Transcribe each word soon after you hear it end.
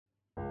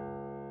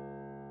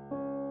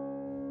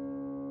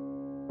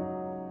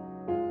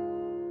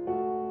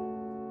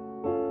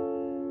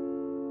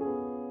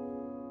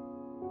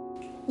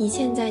你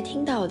现在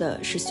听到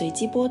的是随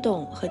机波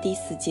动和第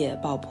4届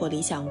宝珀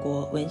理想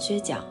国文学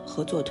奖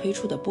合作推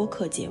出的播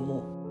客节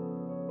目。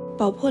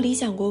宝珀理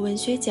想国文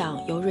学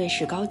奖由瑞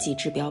士高级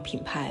制标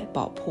品牌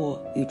宝珀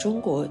与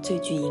中国最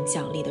具影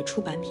响力的出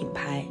版品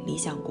牌理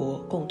想国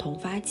共同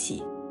发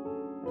起，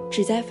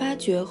旨在发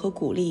掘和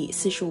鼓励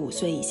45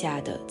岁以下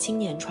的青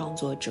年创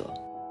作者。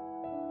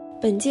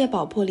本届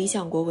宝珀理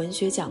想国文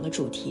学奖的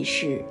主题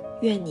是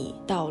愿你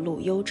道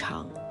路悠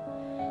长，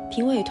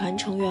评委团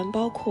成员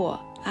包括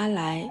阿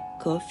来、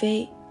格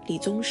非、李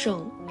宗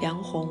盛、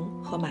梁鸿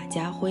和马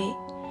家辉。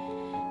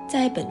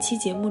在本期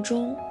节目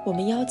中，我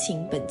们邀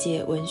请本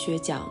届文学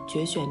奖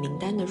决选名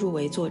单的入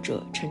围作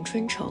者陈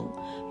春成，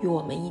与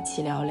我们一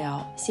起聊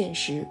聊现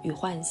实与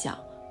幻想，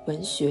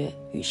文学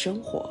与生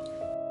活。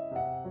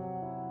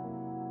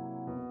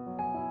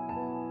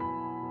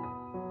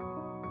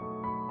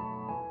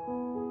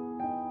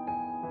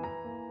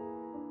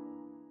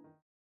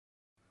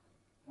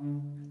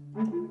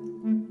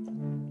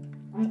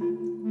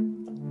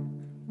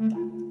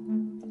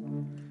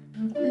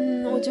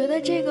我觉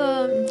得这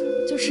个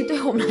就是对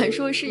我们来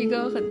说是一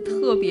个很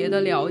特别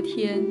的聊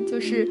天，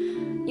就是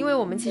因为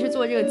我们其实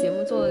做这个节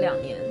目做了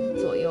2年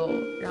左右，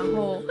然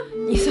后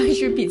你算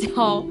是比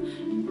较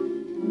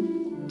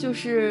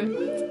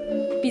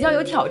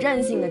有挑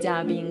战性的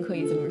嘉宾，可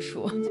以这么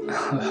说。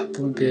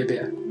不，别，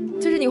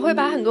就是你会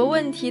把很多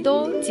问题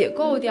都解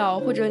构掉，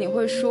或者你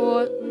会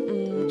说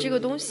这个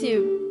东西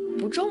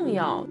不重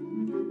要。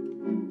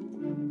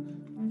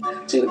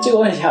这个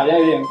问题好像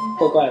有点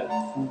怪怪的。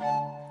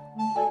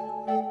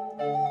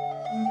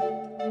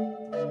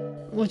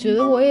我觉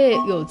得我也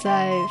有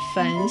在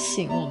反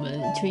省我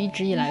们就一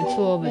直以来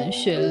做文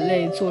学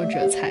类作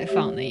者采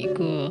访的一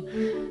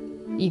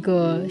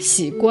个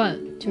习惯，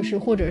就是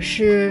或者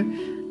是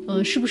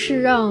是不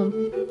是让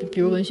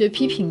比如文学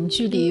批评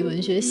距离文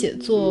学写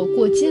作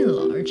过近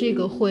了，而这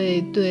个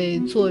会对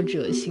作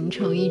者形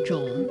成一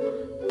种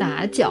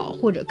打搅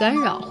或者干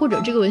扰，或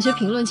者这个文学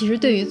评论其实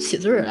对于写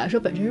作者来说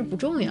本身是不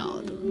重要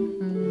的。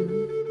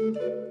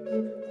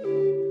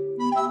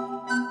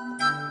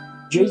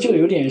我觉得就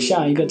有点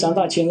像一个张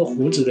大千的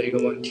胡子的一个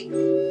问题，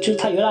就是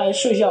他原来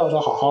睡觉的时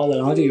候好好的，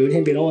然后就有一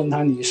天别人问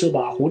他你是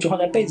把胡子放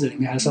在被子里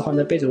面还是放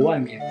在被子外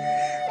面，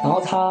然后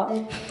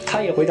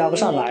他也回答不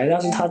上来，但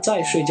是他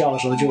再睡觉的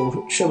时候就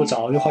睡不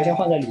着，就好像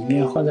放在里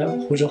面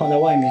胡子放在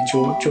外面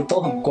就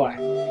都很怪。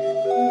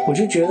我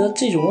就觉得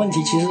这种问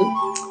题其实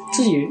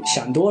自己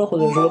想多了，或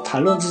者说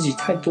谈论自己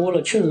太多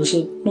了，确实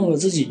是弄得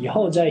自己以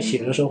后在写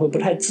的时候会不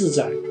太自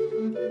在。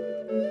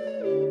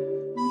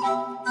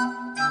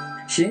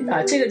行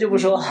啊，这个就不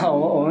说，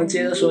我们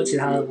接着说其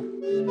他的吧。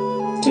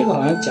这个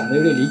好像讲的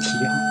有点离题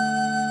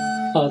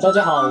哈。大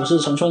家好，我是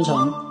陈春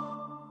成。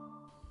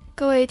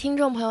各位听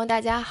众朋友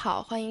大家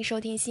好，欢迎收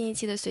听新一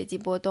期的随机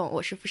波动，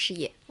我是傅诗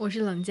野，我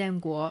是冷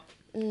建国。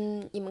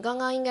你们刚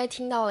刚应该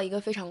听到了一个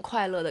非常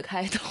快乐的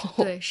开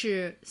头。对，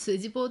是随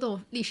机波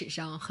动历史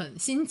上很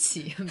新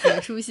奇很别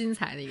出心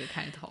裁的一个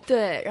开头。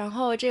对，然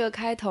后这个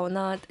开头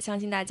呢，相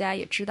信大家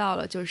也知道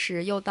了，就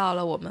是又到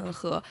了我们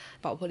和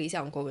宝珀理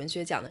想国文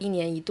学奖的1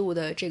年1度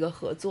的这个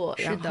合作。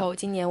然后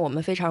今年我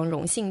们非常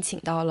荣幸请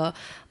到了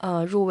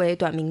入围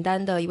短名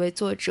单的一位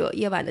作者，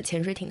夜晚的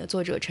潜水艇的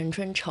作者陈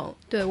春成。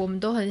对，我们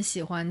都很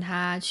喜欢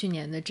他去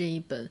年的这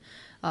一本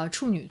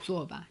处女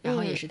作吧，然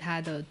后也是他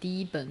的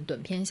第1本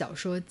短篇小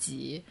说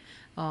集。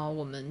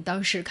我们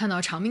当时看到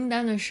长名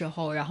单的时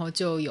候，然后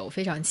就有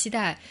非常期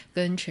待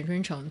跟陈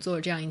春成做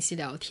这样一期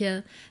聊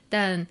天，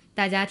但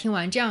大家听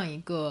完这样一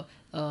个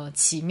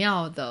奇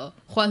妙的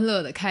欢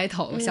乐的开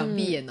头，想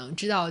必也能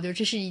知道就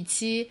这是一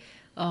期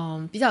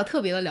比较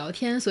特别的聊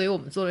天，所以我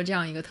们做了这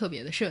样一个特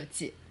别的设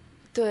计。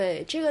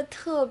对，这个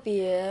特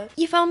别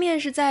一方面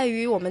是在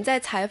于我们在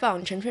采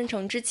访陈春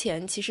成之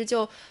前，其实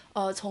就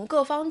从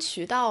各方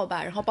渠道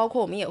吧，然后包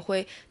括我们也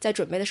会在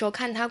准备的时候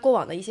看他过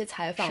往的一些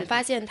采访，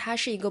发现他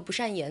是一个不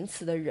善言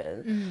辞的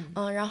人。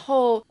然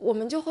后我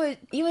们就会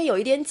因为有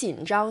一点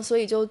紧张，所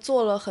以就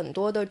做了很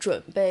多的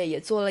准备，也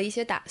做了一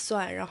些打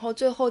算，然后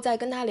最后在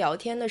跟他聊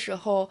天的时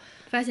候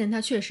发现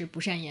他确实不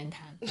善言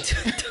谈。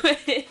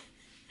对，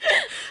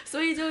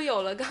所以就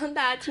有了刚刚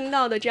大家听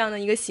到的这样的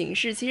一个形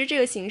式。其实这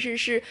个形式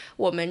是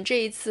我们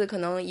这一次可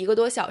能1个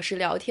多小时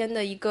聊天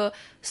的一个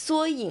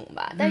缩影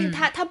吧，但是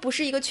它不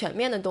是一个全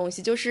面的东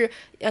西，就是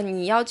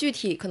你要具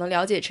体可能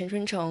了解陈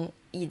春成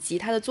以及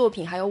他的作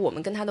品，还有我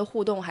们跟他的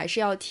互动，还是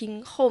要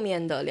听后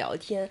面的聊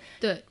天。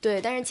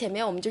对，但是前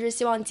面我们就是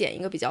希望剪一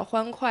个比较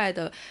欢快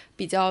的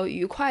比较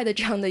愉快的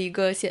这样的一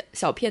个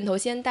小片头，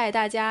先带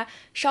大家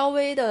稍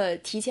微的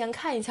提前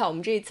看一下我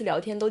们这一次聊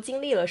天都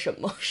经历了什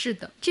么。是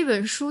的，这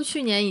本书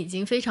去年已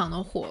经非常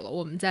的火了，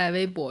我们在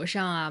微博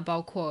上啊，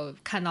包括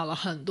看到了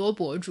很多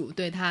博主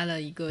对他的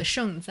一个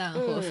盛赞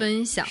和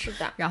分享。是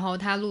的，然后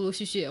他陆陆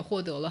续续也获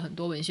得了很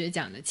多文学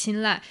奖的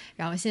青睐，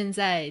然后现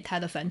在他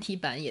的繁体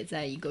版也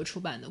在一个出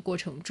版的过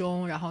程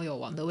中，然后有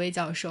王德威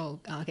教授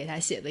给他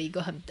写的一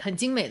个很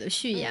精美的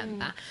序言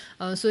吧。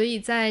所以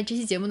在这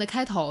期节目的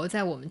开头，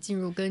在我们进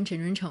入跟陈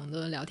春成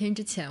的聊天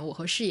之前，我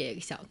和视野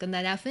想跟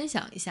大家分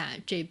享一下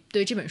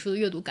对这本书的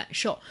阅读感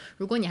受。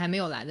如果你还没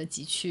有来得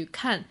及去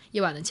看《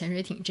夜晚的潜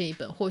水艇》这一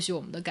本，或许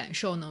我们的感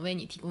受能为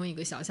你提供一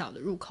个小小的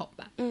入口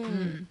吧。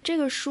这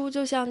个书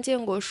就像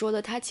建国说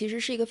的，它其实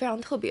是一个非常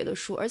特别的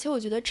书，而且我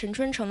觉得陈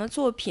春成的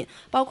作品，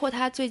包括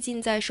他最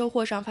近在收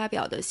获上发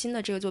表的新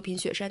的这个作品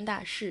《雪山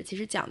大事》，其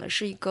实讲的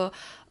是一个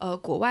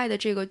国外的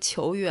这个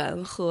球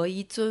员和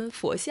一尊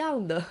佛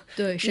像的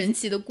神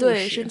奇的故事。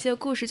对，神奇的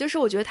故事。就是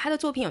我觉得他的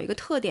作品有一个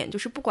特点，就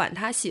是不管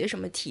他写什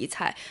么题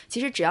材，其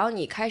实只要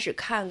你开始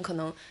看可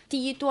能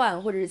第一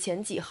段或者是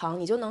前几行，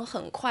你就能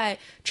很快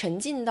沉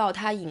浸到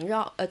他营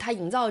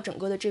造整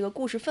个的这个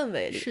故事氛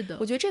围里。是的，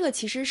我觉得这个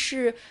其实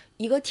是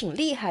一个挺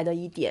厉害的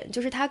一点，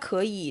就是他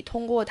可以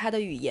通过他的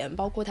语言，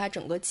包括他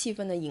整个气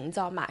氛的营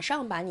造，马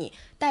上把你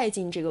带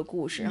进这个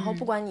故事，然后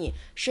不管你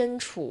身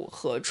处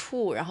何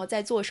处，然后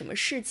在做什么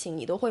事情，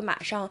你都会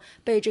马上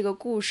被这个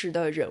故事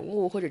的人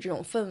物或者这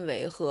种氛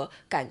围和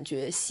感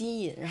觉吸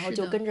引，然后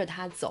就跟着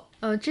他走。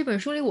这本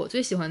书里我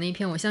最喜欢的一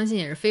篇，我相信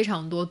也是非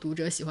常多读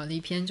者喜欢的一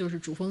篇，就是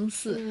主峰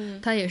寺。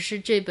它也是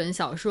这本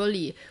小说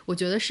里我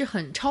觉得是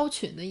很超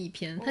群的一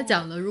篇。它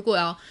讲的如果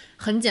要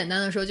很简单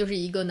的说，就是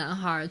一个男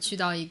孩去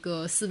到一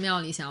个寺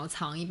庙里想要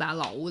藏一把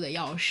老屋的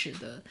钥匙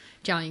的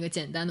这样一个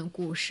简单的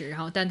故事，然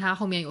后但它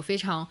后面有非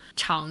常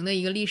长的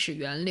一个历史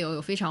源流，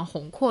有非常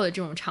宏阔的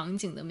这种场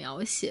景的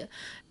描写。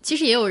其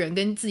实也有人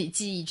跟自己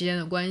记忆之间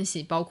的关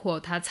系，包括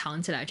他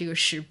藏起来这个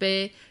石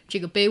碑，这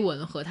个碑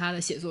文和他的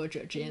写作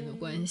者之间的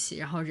关系，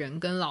然后人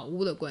跟老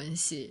屋的关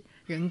系，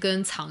人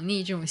跟藏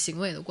匿这种行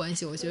为的关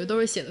系，我觉得都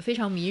是写得非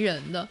常迷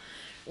人的。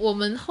我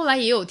们后来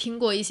也有听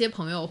过一些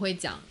朋友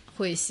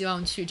会希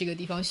望去这个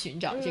地方寻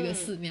找这个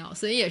寺庙，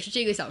所以也是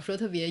这个小说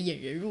特别引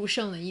人入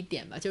胜的一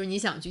点吧，就是你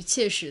想去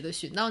切实的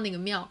寻到那个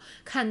庙，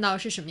看到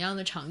是什么样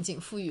的场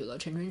景赋予了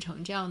陈春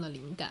成这样的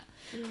灵感。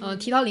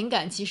提到灵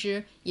感，其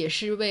实也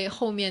是为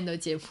后面的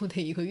节目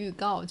的一个预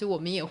告，就我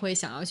们也会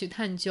想要去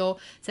探究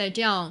在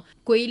这样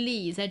瑰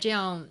丽，在这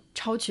样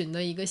超群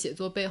的一个写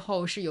作背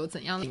后是有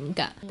怎样的灵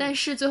感。但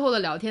是最后的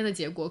聊天的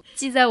结果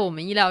既在我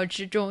们意料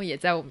之中，也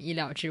在我们意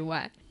料之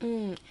外。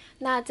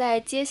那在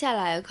接下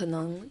来可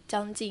能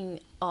将近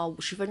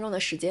50分钟的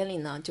时间里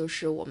呢，就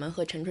是我们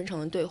和陈春成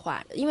的对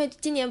话。因为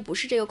今年不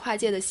是这个跨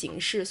界的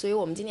形式，所以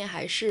我们今年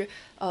还是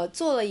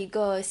做了一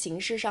个形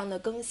式上的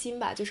更新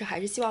吧，就是还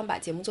是希望把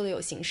节目做得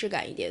有形式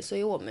感一点，所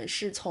以我们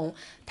是从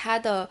他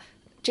的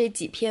这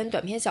几篇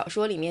短篇小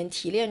说里面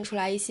提炼出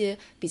来一些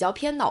比较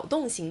偏脑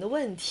洞型的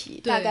问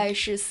题，大概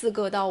是4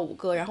个到5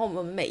个，然后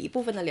我们每一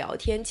部分的聊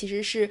天其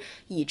实是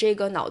以这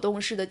个脑洞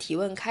式的提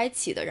问开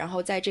启的，然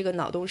后在这个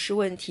脑洞式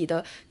问题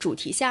的主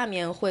题下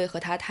面会和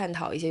他探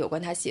讨一些有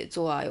关他写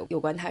作啊，有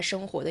关他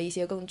生活的一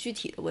些更具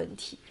体的问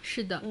题。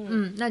是的，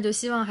那就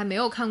希望还没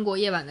有看过《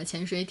夜晚的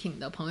潜水艇》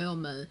的朋友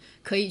们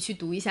可以去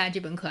读一下这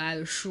本可爱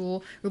的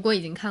书，如果已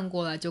经看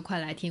过了，就快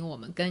来听我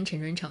们跟陈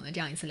春成的这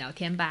样一次聊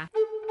天吧。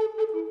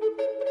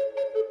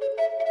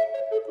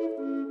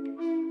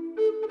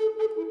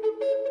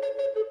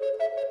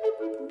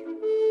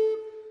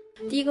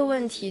第一个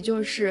问题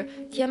就是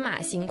天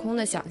马行空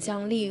的想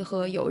象力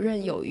和游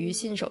刃有余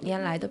信手拈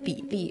来的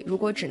比例，如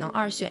果只能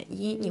2选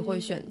1，你会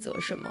选择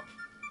什么？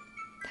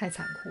太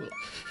残酷了。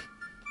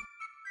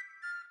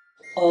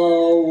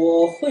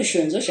我会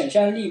选择想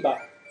象力吧，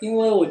因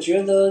为我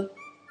觉得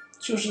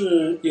就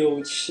是有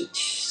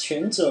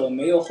前者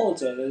没有后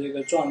者的这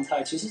个状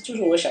态，其实就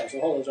是我小时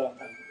候的状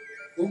态。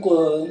如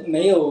果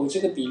没有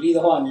这个比例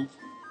的话，你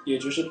也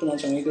就是不能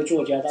成为一个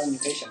作家，但是你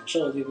可以享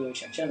受这个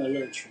想象的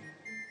乐趣。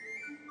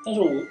但是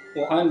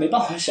我好像没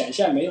办法想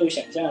象没有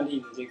想象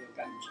力的这个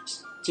感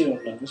觉，这种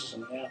人是什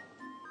么样。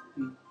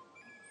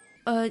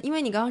因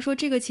为你刚刚说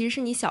这个其实是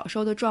你小时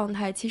候的状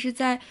态，其实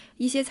在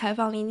一些采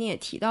访里你也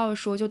提到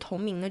说，就同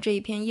名的这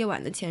一篇《夜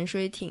晚的潜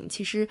水艇》，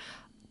其实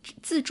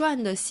自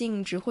传的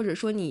性质或者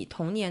说你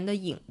童年的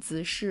影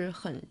子是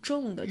很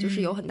重的，就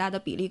是有很大的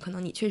比例可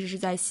能你确实是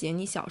在写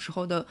你小时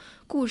候的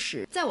故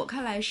事。在我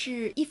看来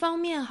是一方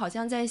面好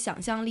像在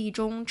想象力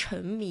中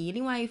沉迷，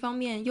另外一方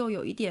面又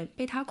有一点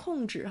被它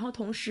控制，然后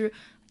同时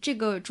这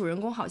个主人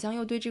公好像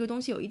又对这个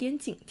东西有一点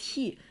警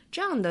惕，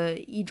这样的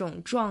一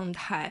种状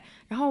态。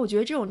然后我觉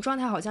得这种状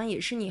态好像也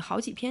是你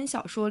好几篇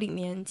小说里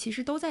面其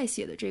实都在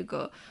写的这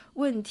个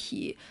问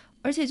题。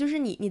而且就是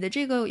你的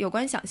这个有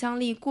关想象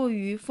力过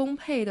于丰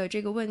沛的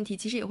这个问题，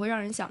其实也会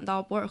让人想到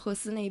博尔赫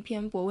斯那一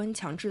篇伯温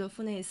强制的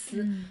傅内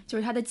斯，就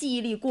是他的记忆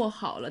力过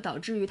好了，导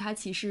致于他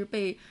其实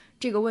被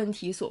这个问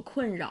题所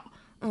困扰。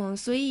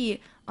所以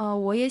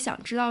我也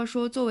想知道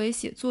说，作为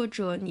写作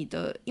者，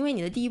因为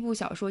你的第一部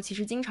小说其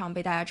实经常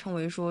被大家称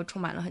为说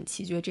充满了很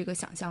奇绝这个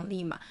想象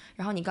力嘛，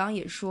然后你刚刚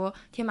也说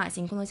天马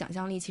行空的想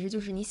象力其实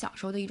就是你小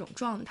时候的一种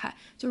状态。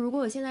就如果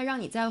我现在让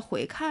你再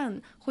回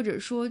看或者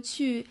说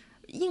去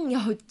硬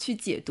要去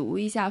解读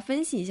一下、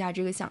分析一下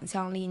这个想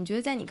象力，你觉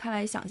得在你看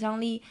来，想象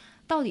力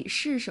到底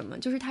是什么？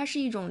就是它是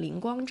一种灵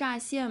光乍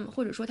现，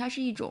或者说它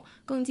是一种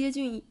更接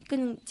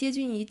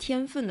近于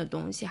天分的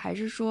东西，还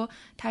是说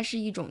它是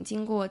一种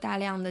经过大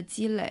量的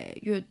积累、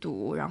阅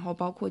读，然后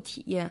包括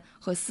体验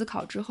和思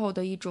考之后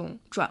的一种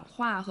转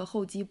化和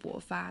厚积薄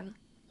发呢？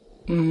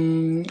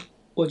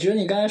我觉得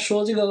你刚才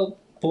说这个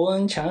伯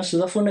恩强识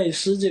的分类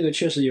师，这个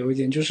确实有一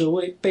点，就是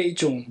被一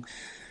种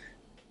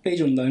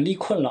能力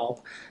困扰。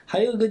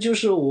还有一个就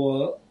是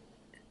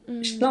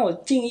让我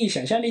定义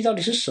想象力到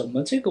底是什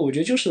么，这个我觉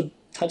得就是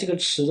它这个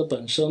词的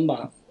本身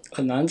吧，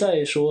很难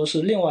再说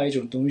是另外一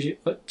种东西。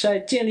在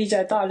建立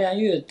在大量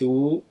阅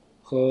读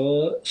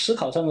和思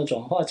考上的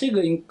转化，这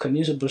个肯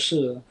定是不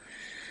是的。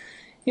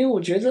因为我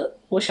觉得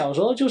我小时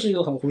候就是一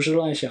个很胡思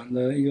乱想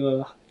的一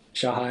个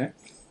小孩，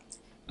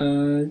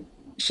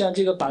像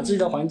这个把自己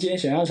的环境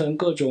想象成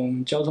各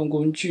种交通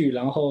工具，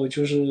然后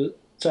就是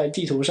在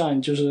地图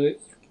上就是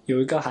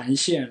有一个航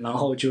线，然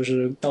后就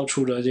是到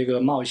处的这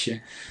个冒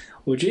险。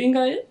我觉得应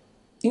该，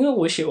因为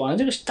我写完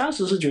这个，当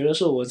时是觉得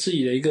是我自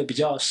己的一个比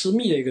较私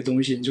密的一个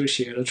东西，就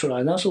写了出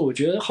来。但是我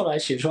觉得后来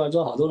写出来之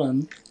后，好多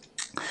人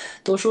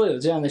都说有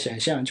这样的想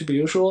象。就比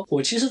如说，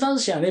我其实当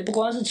时想的不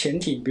光是潜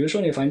艇，比如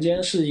说你房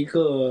间是一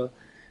个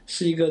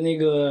那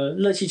个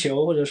热气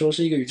球，或者说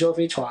是一个宇宙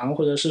飞船，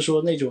或者是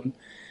说那种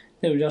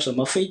叫什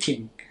么飞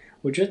艇，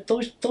我觉得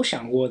都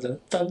想过的。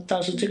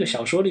但是这个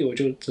小说里我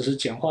就只是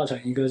简化成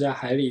一个在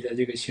海里的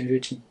这个潜水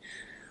艇。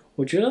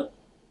我觉得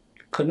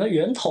可能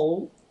源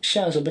头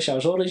像什么小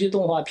时候的一些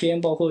动画片，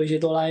包括一些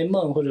哆啦 A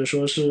梦，或者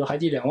说是海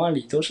底2万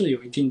里，都是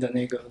有一定的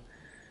那个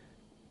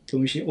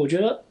东西。我觉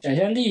得想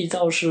象力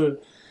倒是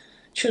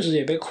确实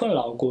也被困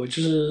扰过，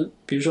就是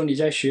比如说你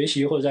在学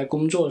习或者在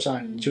工作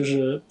上，你就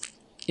是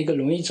一个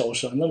容易走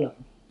神的人。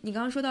你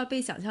刚刚说到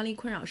被想象力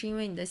困扰，是因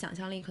为你的想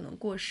象力可能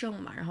过剩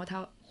嘛，然后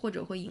它或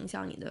者会影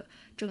响你的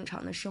正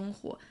常的生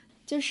活。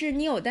就是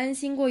你有担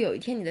心过有一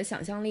天你的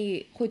想象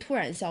力会突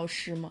然消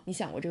失吗？你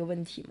想过这个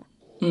问题吗？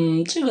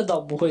这个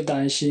倒不会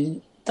担心，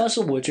但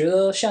是我觉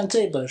得像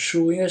这本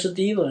书，因为是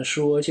第一本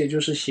书，而且就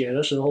是写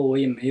的时候我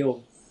也没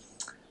有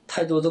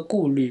太多的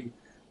顾虑。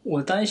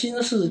我担心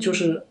的是，就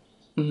是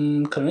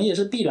可能也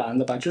是必然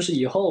的吧，就是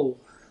以后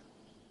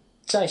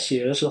在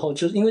写的时候，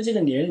就是因为这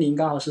个年龄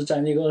刚好是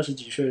在那个20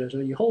几岁的时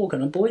候，以后我可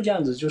能不会这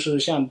样子，就是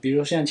比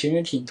如像潜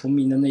水艇同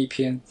名的那一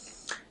篇，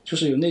就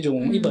是有那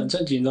种一本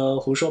正经的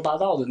胡说八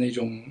道的那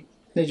种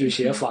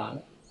写法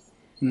了。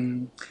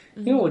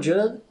因为我觉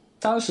得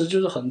当时就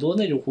是很多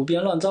那种胡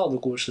编乱造的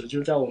故事，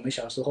就在我们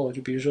小时候，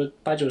就比如说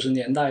80、90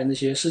年代那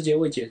些世界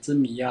未解之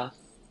谜呀，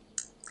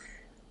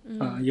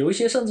有一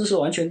些甚至是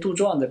完全杜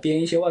撰的，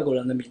编一些外国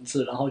人的名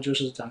字，然后就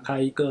是展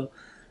开一个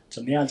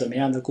怎么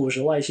样的故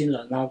事，外星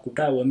人啊、古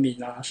代文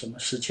明啊、什么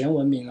史前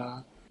文明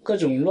啊，各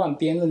种乱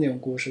编的那种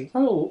故事。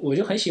但是我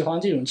就很喜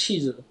欢这种气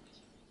质。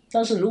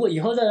但是如果以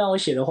后再让我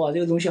写的话，这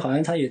个东西好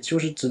像它也就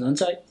是只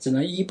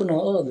能一不能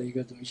二的一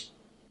个东西。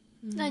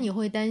那你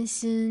会担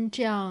心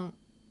这样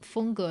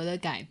风格的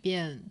改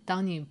变，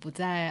当你不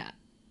再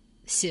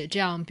写这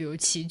样比如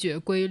奇绝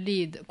瑰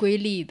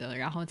丽的，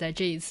然后在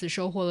这一次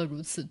收获了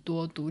如此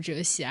多读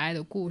者喜爱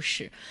的故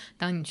事，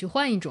当你去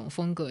换一种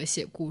风格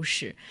写故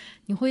事，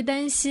你会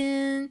担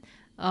心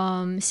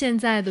现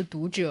在的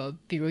读者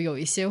比如有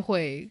一些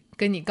会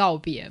跟你告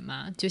别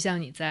吗？就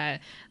像你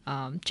在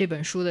这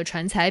本书的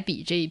传彩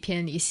笔这一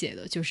篇里写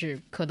的，就是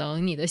可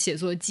能你的写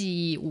作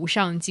技艺无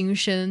上精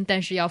深，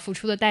但是要付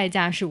出的代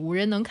价是无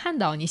人能看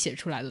到你写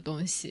出来的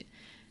东西。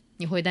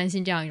你会担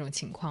心这样一种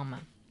情况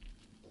吗？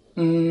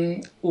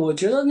我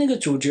觉得那个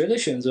主角的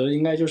选择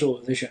应该就是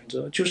我的选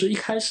择，就是一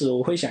开始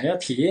我会想要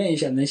体验一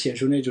下能写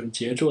出那种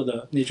杰作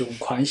的那种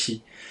狂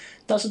喜，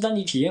但是当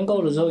你体验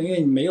够了之后，因为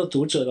你没有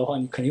读者的话，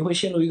你肯定会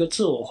陷入一个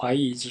自我怀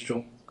疑之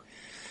中。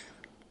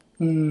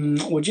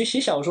我觉得写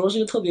小说是一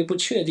个特别不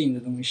确定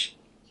的东西，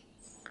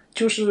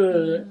就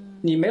是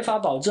你没法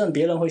保证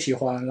别人会喜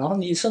欢，然后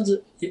你甚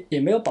至也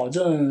没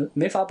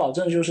法保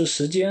证就是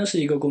时间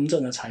是一个公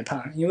正的裁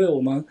判，因为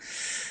我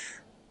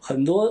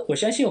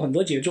相信有很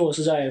多杰作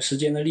是在时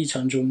间的历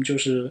程中就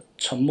是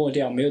沉没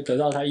掉，没有得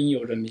到它应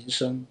有的名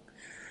声。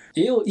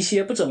也有一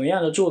些不怎么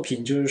样的作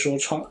品，就是说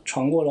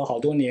传过了好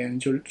多年，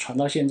就传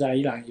到现在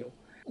依然有。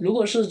如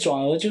果是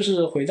转而就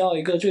是回到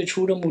一个最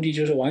初的目的，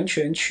就是完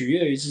全取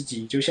悦于自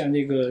己，就像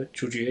这个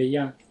主角一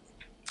样，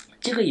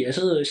这个也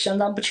是相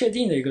当不确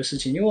定的一个事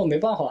情，因为我没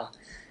办法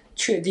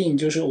确定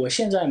就是我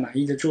现在满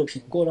意的作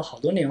品过了好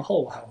多年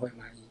后我还会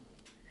满意，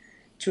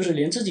就是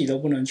连自己都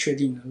不能确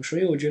定的。所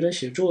以我觉得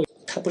写作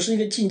它不是一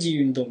个竞技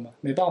运动嘛，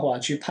没办法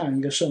去判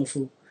一个胜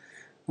负。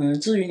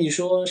至于你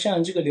说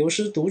像这个流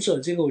失读者，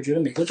这个我觉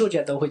得每个作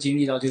家都会经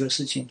历到这个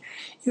事情，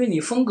因为你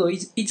风格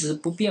一直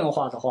不变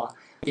化的话，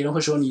别人会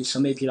说你审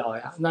美疲劳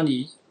呀，那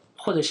你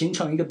或者形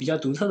成一个比较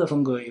独特的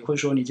风格，也会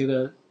说你这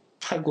个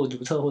太过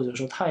独特，或者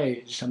说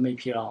太审美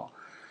疲劳。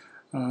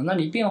那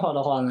你变化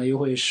的话呢，又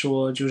会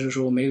说就是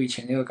说没有以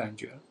前那个感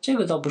觉，这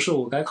个倒不是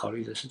我该考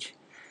虑的事情。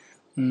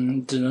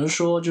只能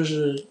说就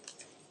是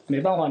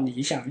没办法，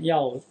你想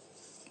要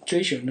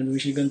追寻的东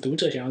西跟读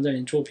者想要在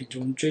你作品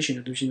中追寻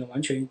的东西呢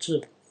完全一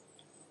致。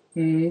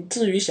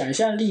至于想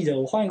象力的，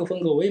我换一个风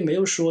格，我也没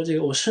有说这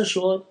个，我是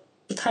说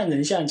不太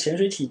能像潜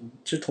水艇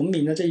就同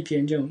名的这一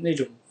篇那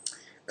种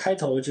开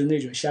头就那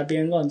种瞎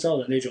编乱造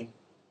的那种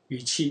语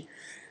气。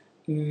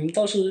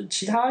倒是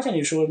其他像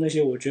你说的那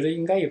些，我觉得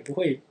应该也不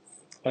会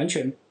完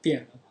全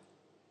变了。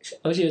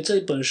而且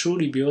这本书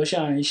里，比如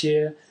像一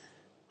些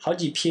好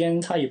几篇，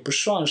它也不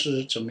算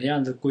是怎么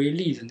样的瑰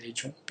丽的那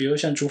种，比如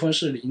像竹峰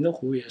市林的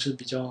湖也是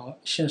比较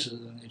现实的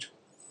那种。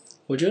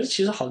我觉得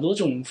其实好多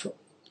种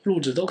路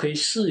子都可以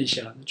试一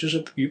下，就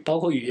是包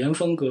括语言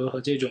风格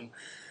和这种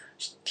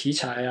题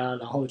材啊，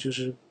然后就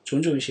是种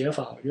种写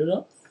法。我觉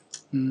得，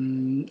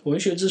文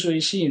学之所以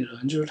吸引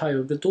人，就是它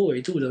有一个多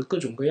维度的各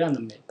种各样的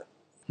美吧。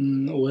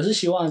我是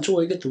希望作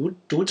为一个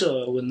读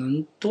者，我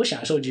能多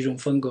享受几种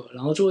风格，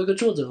然后作为一个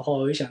作者的话，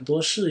我也想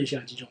多试一下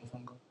几种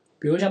风格。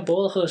比如像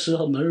博尔赫斯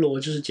和门罗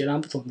就是截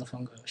然不同的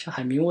风格，像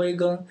海明威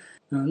跟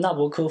纳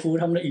博科夫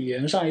他们的语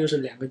言上又是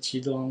两个极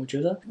端。我觉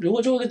得如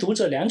果作为一个读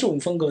者两种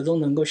风格都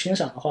能够欣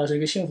赏的话，是一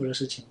个幸福的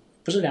事情。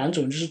不是两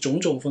种就是种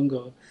种风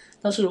格。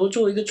但是如果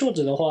作为一个作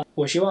者的话，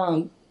我希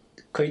望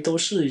可以都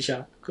试一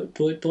下，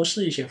多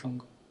试一些风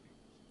格。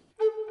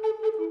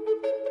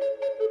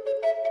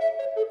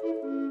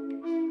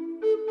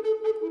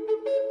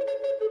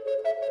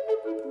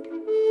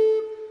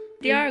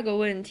第二个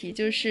问题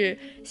就是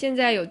现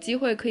在有机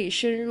会可以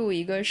深入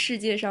一个世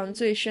界上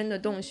最深的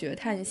洞穴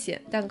探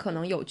险，但可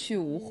能有去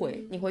无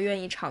回，你会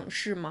愿意尝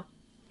试吗？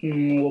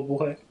我不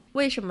会。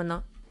为什么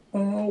呢？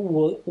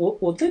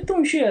我对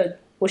洞穴，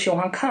我喜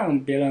欢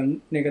看别人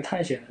那个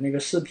探险的那个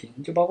视频，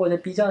就包括在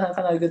B 站上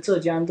看到一个浙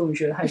江洞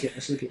穴探险的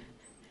视频，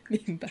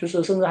明白，就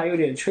是甚至还有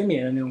点催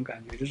眠的那种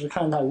感觉，就是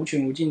看着它无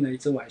穷无尽的一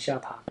直往下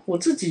爬。我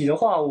自己的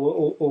话，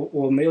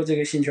我没有这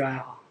个兴趣爱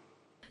好。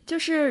就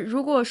是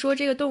如果说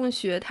这个洞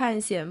穴探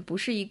险不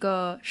是一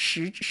个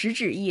实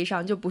质意义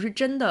上，就不是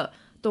真的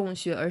洞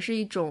穴，而是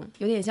一种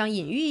有点像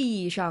隐喻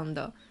意义上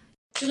的，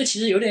这个其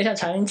实有点像《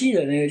禅人记》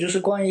的那个，就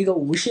是关于一个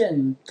无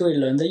限对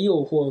人的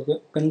诱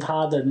惑跟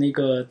他的那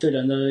个对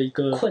人的一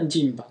个困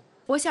境吧。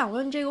我想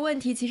问这个问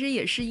题，其实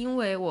也是因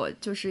为我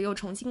就是又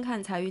重新看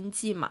《财云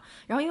记》嘛，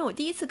然后因为我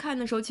第一次看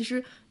的时候，其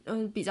实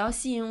比较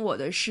吸引我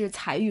的是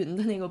财云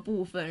的那个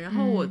部分，然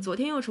后我昨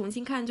天又重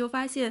新看，就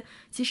发现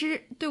其实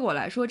对我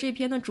来说，这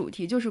篇的主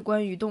题就是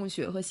关于洞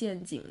穴和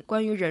陷阱，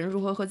关于人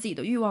如何和自己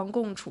的欲望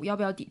共处，要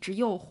不要抵制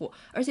诱惑，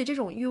而且这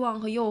种欲望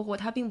和诱惑，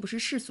它并不是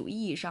世俗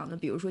意义上的，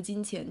比如说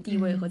金钱、地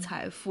位和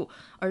财富，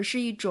而是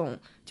一种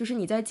就是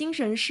你在精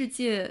神世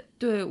界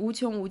对无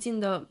穷无尽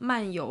的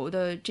漫游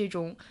的这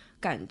种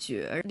感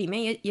觉。里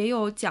面也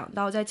有讲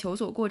到在求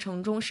索过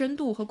程中深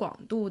度和广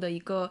度的一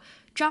个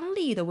张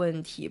力的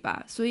问题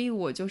吧，所以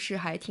我就是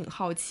还挺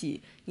好奇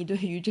你对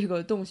于这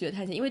个洞穴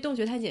探险，因为洞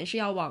穴探险是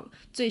要往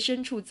最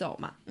深处走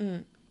嘛。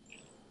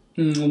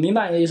我明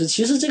白你的意思。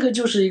其实这个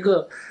就是一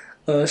个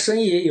生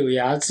也有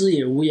涯知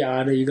也无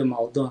涯的一个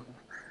矛盾，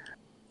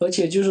而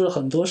且就是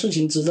很多事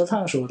情值得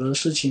探索的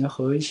事情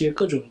和一些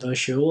各种的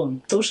学问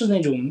都是那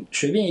种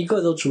随便一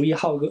个都足以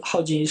耗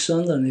尽一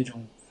生的那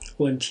种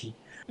问题。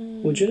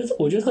我觉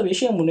得特别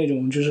羡慕那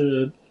种就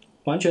是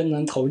完全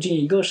能投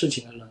进一个事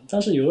情的人，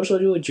但是有的时候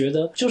就会觉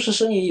得就是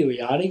生也有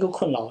涯的一个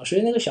困扰，所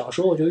以那个小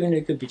说我就用了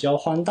一个比较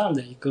荒诞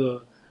的一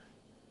个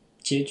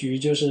结局，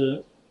就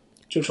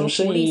从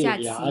生也有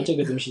涯这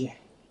个东西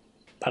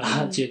把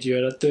它解决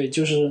了。对，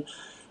就是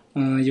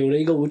有了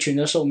一个无穷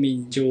的寿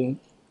命，就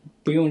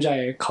不用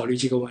再考虑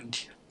这个问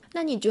题。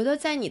那你觉得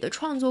在你的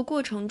创作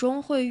过程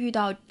中会遇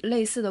到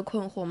类似的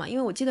困惑吗？因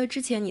为我记得之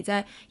前你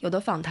在有的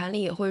访谈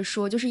里也会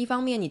说，就是一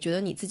方面你觉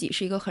得你自己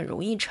是一个很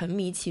容易沉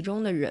迷其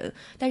中的人，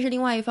但是另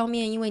外一方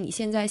面因为你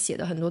现在写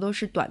的很多都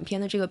是短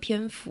篇的这个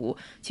篇幅，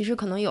其实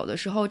可能有的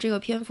时候这个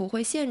篇幅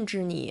会限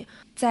制你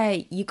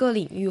在一个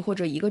领域或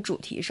者一个主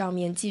题上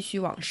面继续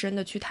往深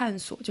的去探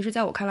索，就是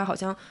在我看来好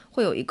像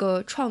会有一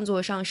个创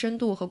作上深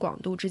度和广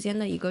度之间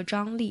的一个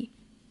张力。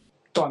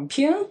短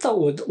篇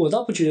我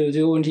倒不觉得有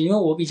这个问题，因为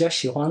我比较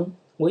喜欢，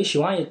我也喜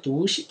欢也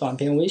读短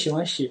篇，我也喜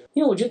欢写，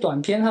因为我觉得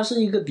短篇它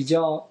是一个比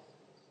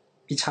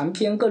长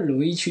篇更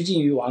容易趋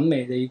近于完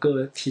美的一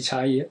个题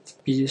材，也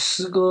比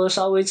诗歌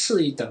稍微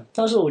次一等，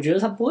但是我觉得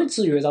它不会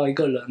制约到一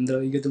个人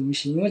的一个东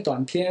西，因为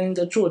短篇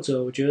的作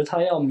者我觉得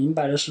他要明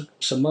白的是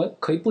什么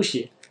可以不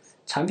写，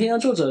长篇的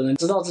作者能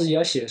知道自己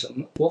要写什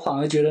么。我反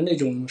而觉得那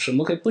种什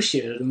么可以不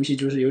写的东西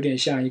就是有点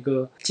像一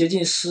个接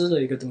近诗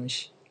的一个东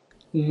西。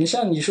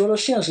像你说的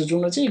现实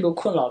中的这个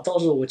困扰倒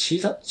是我其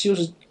他就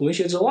是文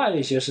学之外的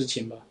一些事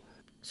情吧。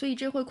所以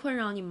这会困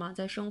扰你吗？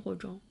在生活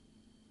中？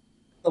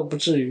倒不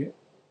至于。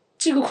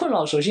这个困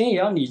扰首先也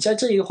要你在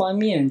这一方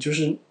面，就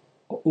是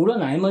无论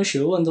哪一门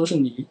学问都是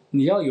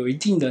你要有一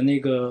定的那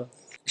个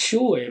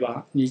修为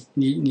吧，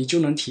你就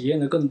能体验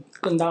的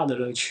更大的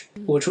乐趣。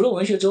我除了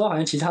文学之外好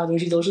像其他东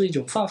西都是一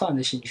种泛泛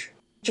的兴趣。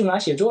就拿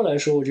写作来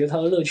说，我觉得它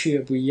的乐趣也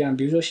不一样。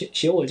比如说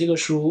写我这个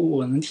书，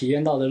我能体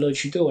验到的乐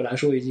趣对我来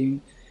说已经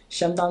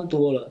相当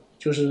多了，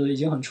就是已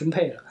经很充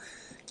沛了。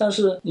但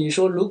是你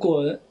说如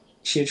果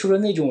写出了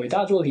那种伟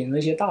大作品，那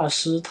些大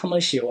师他们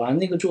写完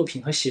那个作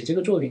品和写这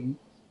个作品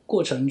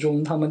过程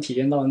中他们体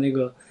验到那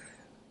个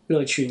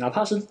乐趣，哪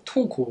怕是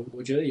痛苦，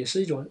我觉得也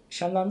是一种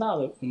相当大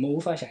的我们无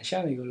法想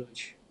象的一个乐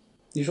趣。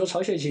你说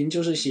曹雪芹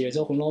就是写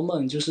着《红楼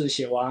梦》，就是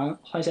写完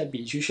换下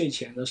笔去睡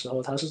前的时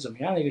候，他是怎么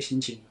样的一个心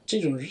情？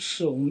这种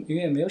是我们永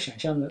远没有想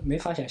象的、没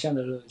法想象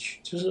的乐趣。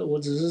就是我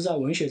只是在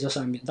文学这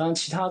上面，当然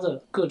其他的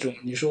各种，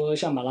你说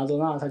像马拉多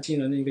纳他进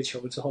了那个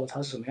球之后，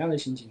他是什么样的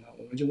心情呢？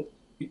我们就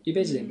一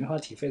辈子也没法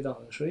体会到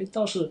的。所以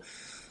倒是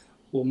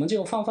我们这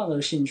种泛泛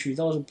的兴趣，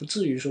倒是不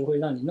至于说会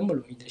让你那么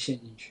容易的陷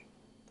进去。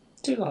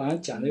这个好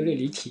像讲的有点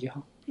离题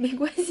哈。没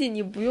关系，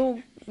你不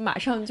用马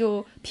上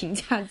就评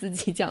价自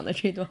己讲的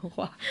这段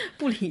话，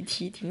不离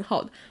题挺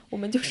好的。我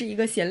们就是一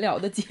个闲聊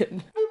的节目。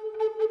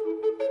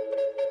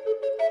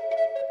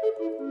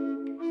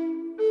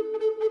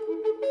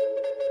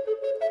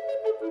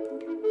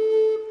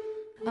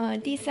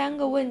第3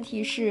个问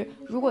题是，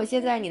如果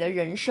现在你的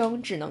人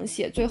生只能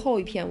写最后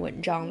一篇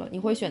文章了，你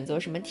会选择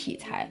什么题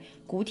材？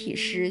古体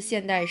诗、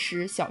现代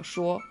诗、小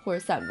说或者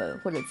散文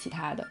或者其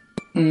他的？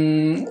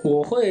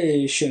我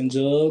会选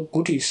择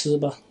古体诗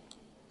吧。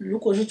如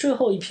果是最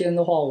后一篇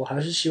的话，我还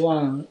是希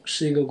望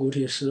是一个古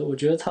体诗。我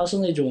觉得它是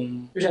那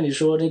种，就像你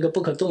说那个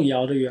不可动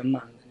摇的圆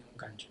满的那种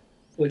感觉。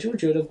我就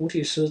觉得古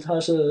体诗它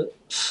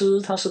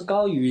是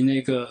高于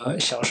那个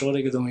小说的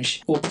一个东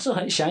西。我不是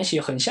很想写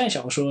很像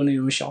小说的那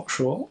种小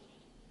说，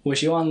我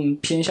希望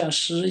偏向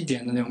诗一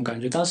点的那种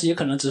感觉。但是也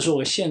可能只是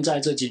我现在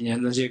这几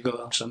年的这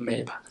个审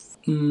美吧。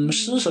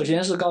诗首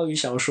先是高于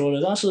小说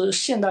的，但是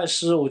现代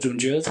诗我总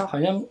觉得它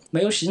好像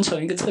没有形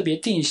成一个特别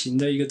定型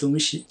的一个东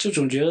西，就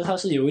总觉得它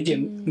是有一点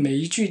每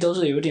一句都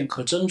是有点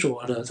可斟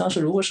酌的。但是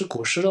如果是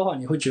古诗的话，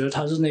你会觉得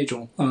它是那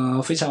种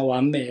非常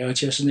完美，而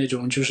且是那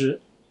种就是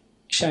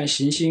像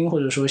行星或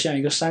者说像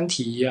一个山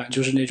体一样，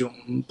就是那种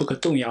不可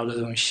动摇的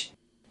东西。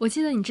我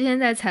记得你之前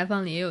在采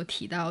访里也有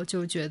提到，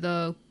就觉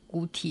得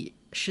古体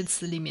诗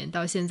词里面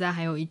到现在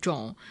还有一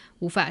种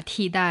无法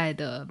替代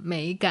的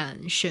美感、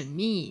神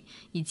秘，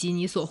以及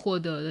你所获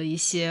得的一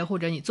些或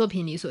者你作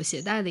品里所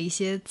携带的一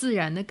些自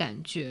然的感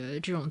觉，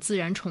这种自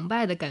然崇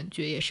拜的感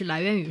觉也是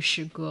来源于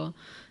诗歌。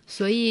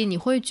所以你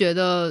会觉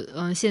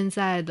得现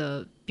在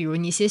的比如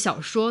你写小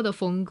说的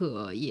风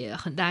格也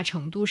很大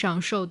程度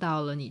上受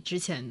到了你之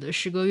前的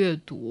诗歌阅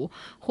读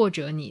或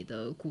者你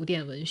的古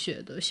典文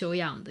学的修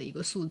养的一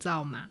个塑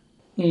造吗？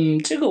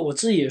这个我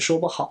自己也说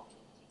不好。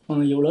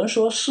有人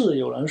说是，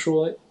有人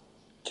说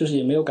就是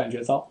也没有感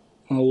觉到。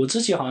我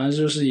自己好像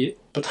就是也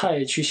不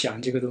太去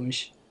想这个东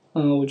西。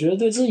我觉得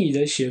对自己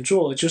的写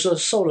作就是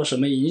受了什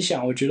么影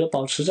响，我觉得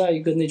保持在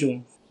一个那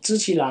种知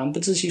其然不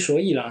知其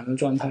所以然的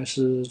状态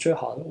是最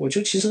好的。我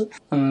就其实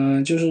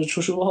就是出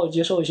书后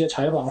接受一些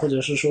采访，或者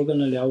是说跟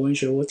人聊文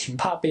学，我挺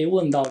怕被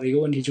问到的一个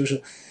问题就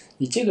是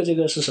你这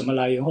个是什么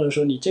来源，或者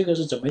说你这个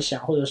是怎么想，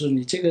或者是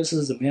你这个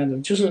是怎么样的，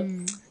就是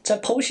在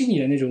剖析你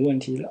的那种问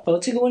题了。而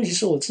这个问题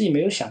是我自己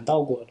没有想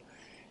到过的。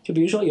就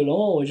比如说有人问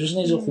我，就是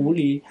那只狐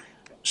狸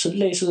是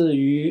类似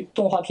于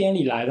动画片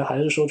里来的，还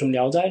是说从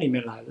聊斋里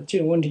面来的，这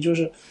种问题就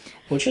是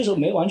我确实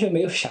完全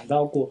没有想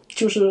到过。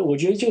就是我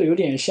觉得就有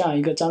点像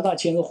一个张大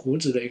千的胡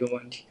子的一个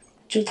问题，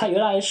就是他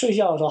原来睡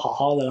觉的时候好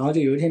好的，然后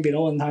就有一天别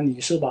人问他，你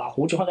是把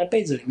胡子放在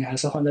被子里面还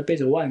是放在被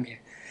子外面，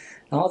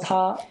然后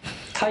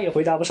他也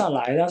回答不上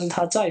来，但是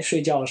他再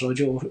睡觉的时候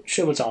就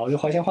睡不着，就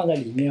好像放在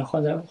里面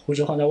胡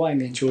子放在外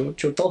面就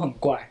都很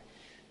怪。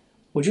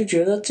我就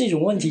觉得这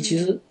种问题其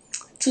实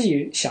自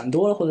己想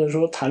多了，或者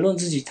说谈论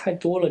自己太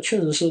多了，确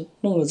实是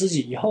弄得自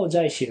己以后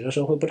在写的时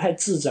候会不太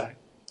自在。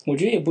我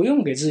觉得也不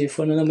用给自己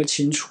分得那么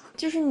清楚。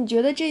就是你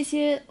觉得这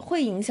些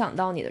会影响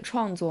到你的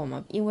创作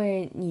吗？因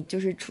为你就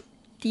是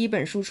第一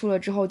本书出了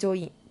之后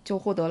就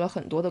获得了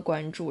很多的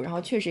关注，然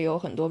后确实也有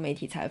很多媒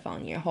体采访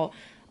你，然后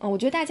我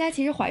觉得大家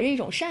其实怀着一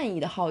种善意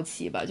的好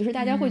奇吧，就是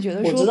大家会觉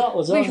得说，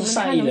我知道是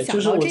善意的，就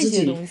是我自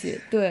己东西，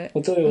对，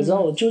我知道，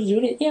我就是有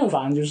点厌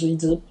烦，就是一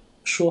直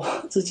说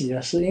自己的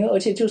事，因为而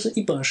且就是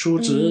一本书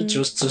只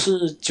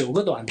是9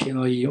个短篇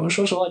而已。我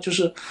说实话就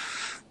是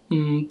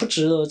不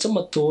值得这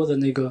么多的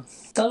那个。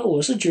但是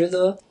我是觉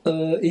得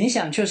影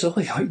响确实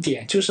会有一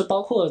点，就是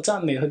包括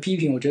赞美和批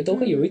评，我觉得都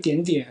会有一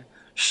点点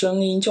声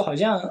音，就好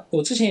像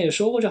我之前也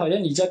说过，就好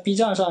像你在 B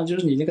站上就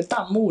是你那个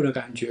弹幕的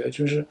感觉，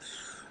就是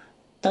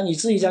当你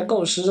自己在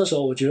构思的时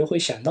候，我觉得会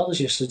想到这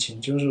些事情，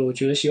就是我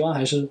觉得希望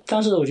还是，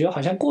但是我觉得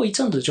好像过一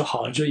阵子就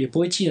好了，就也不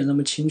会记得那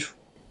么清楚。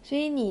所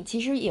以你其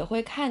实也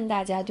会看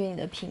大家对你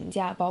的评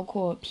价，包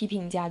括批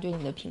评家对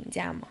你的评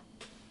价吗？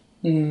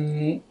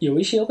有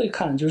一些会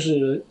看，就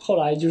是后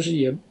来就是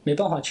也没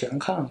办法全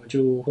看，我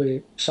就会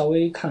稍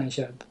微看一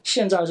下。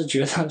现在是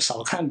觉得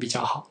少看比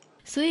较好。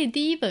所以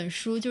第一本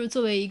书就是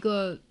作为一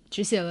个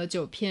只写了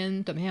9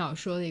篇短篇小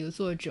说的一个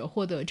作者，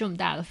获得这么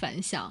大的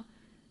反响。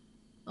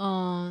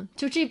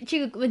就这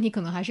个问题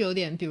可能还是有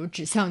点，比如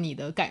指向你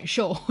的感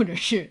受或者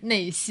是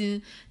内心，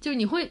就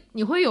你会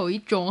有一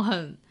种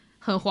很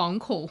惶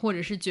恐，或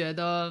者是觉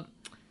得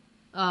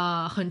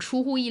很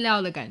出乎意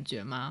料的感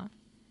觉吗？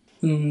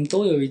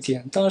都有一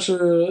点，但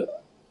是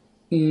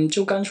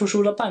就刚出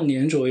书了半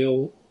年左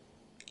右，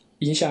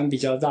影响比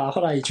较大，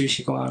后来也就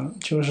习惯了。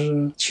就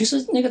是其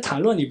实那个谈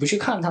论你不去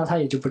看它，它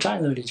也就不在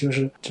那里。就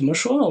是怎么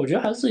说呢？我觉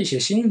得还是自己写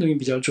新的东西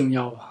比较重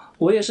要吧。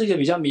我也是一个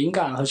比较敏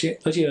感而且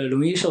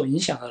容易受影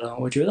响的人，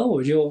我觉得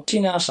我就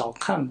尽量少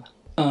看吧。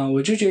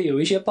我就觉得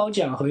有一些褒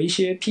奖和一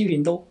些批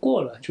评都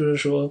过了，就是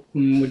说，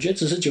我觉得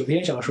只是9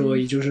篇小说而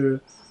已，就是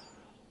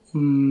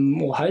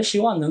我还是希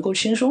望能够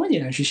轻松一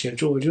点的去写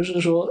作。就是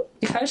说，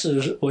一开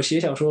始我写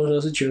小说的时候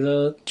是觉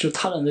得，就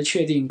他人的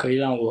确定可以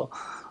让我，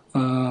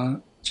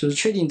就是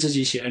确定自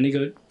己写的那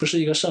个不是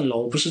一个蜃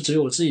楼，不是只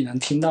有我自己能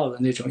听到的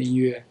那种音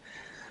乐。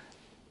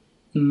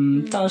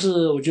但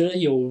是我觉得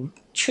有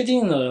确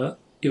定了，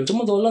有这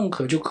么多认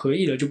可就可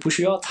以了，就不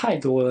需要太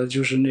多的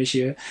就是那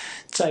些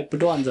在不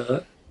断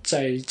的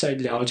在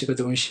聊这个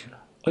东西了。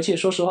而且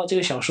说实话，这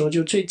个小说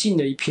就最近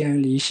的一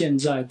篇离现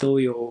在都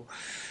有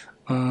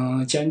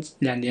将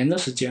2年的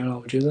时间了。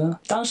我觉得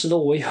当时的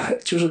我也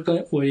就是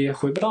我也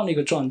回不到那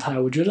个状态。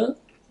我觉得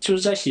就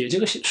是在写这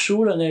个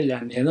书的那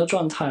2年的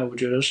状态，我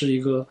觉得是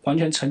一个完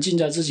全沉浸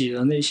在自己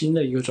的内心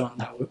的一个状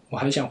态。我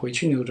还想回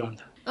去那个状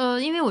态。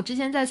因为我之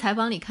前在采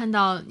访里看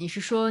到你是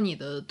说你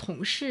的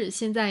同事，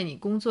现在你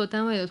工作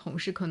单位的同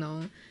事可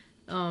能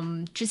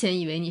之前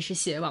以为你是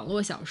写网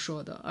络小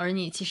说的，而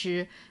你其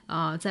实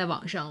在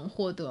网上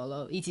获得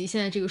了，以及现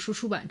在这个书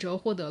出版之后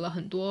获得了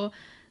很多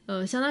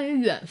相当于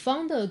远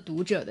方的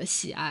读者的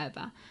喜爱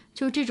吧。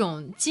就这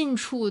种近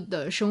处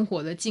的生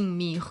活的静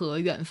谧和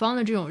远方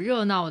的这种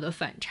热闹的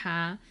反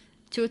差，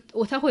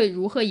它会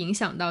如何影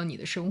响到你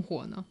的生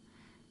活呢？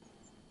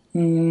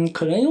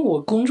可能因为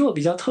我工作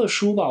比较特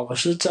殊吧，我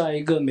是在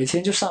一个每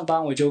天就上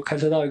班，我就开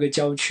车到一个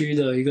郊区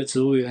的一个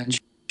植物园去。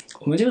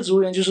我们这个植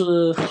物园就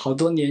是好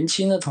多年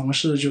轻的同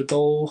事就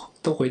都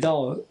回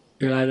到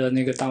原来的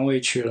那个单位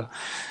去了。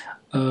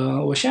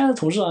我现在的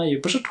同事也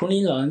不是同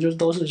龄人，就是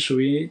都是属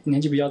于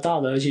年纪比较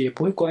大的，而且也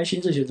不会关心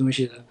这些东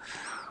西的。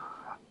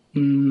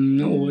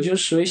我就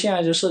所以现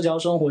在就社交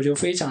生活就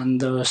非常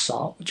的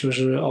少，就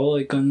是偶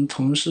尔跟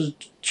同事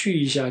聚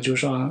一下就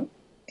算。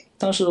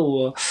但是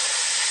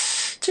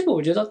这个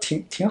我觉得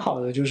挺好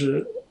的，就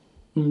是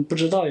不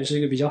知道也是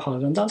一个比较好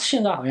的，但是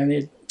现在好像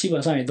也基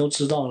本上也都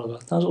知道了吧，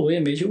但是我也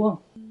没去问。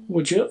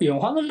我觉得远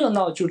方的热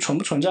闹就存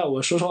不存在，我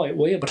说实话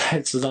我也不太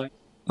知道。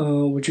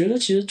我觉得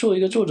其实作为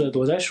一个作者，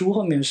躲在书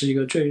后面是一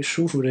个最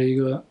舒服的一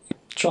个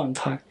状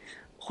态，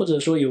或者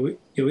说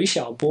有一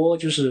小波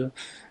就是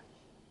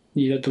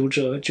你的读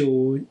者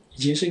就已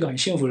经是一个很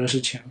幸福的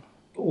事情了。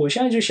我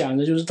现在就想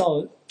着，就是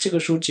到这个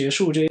书结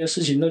束，这些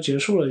事情都结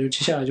束了，就接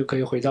下来就可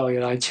以回到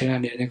原来前2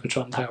年那个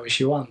状态，我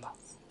希望吧。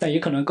但也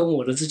可能跟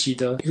我的自己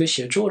的一个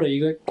写作的一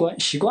个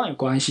习惯有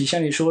关系。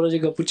像你说的这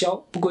个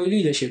不规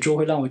律的写作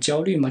会让我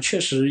焦虑嘛，确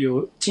实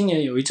今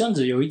年有一阵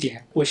子有一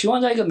点。我希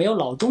望在一个没有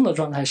脑洞的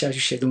状态下去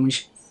写东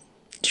西，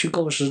去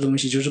构思东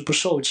西，就是不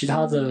受其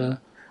他的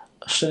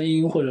声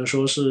音或者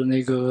说是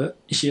那个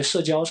一些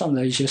社交上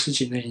的一些事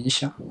情的影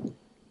响。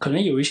可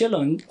能有一些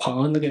人反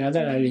而能给他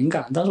带来灵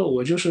感，但是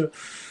我就是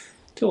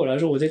对我来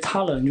说，我对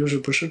他人就是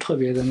不是特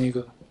别的那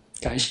个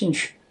感兴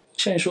趣。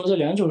像你说这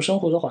2种生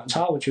活的反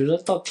差，我觉得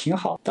倒挺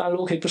好。当然如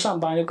果可以不上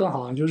班就更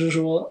好，就是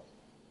说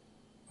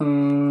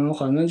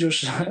反正就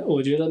是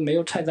我觉得没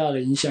有太大的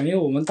影响。因为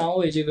我们单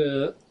位这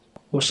个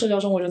我社交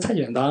生活就太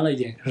简单了一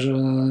点，就是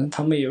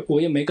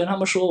我也没跟他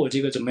们说我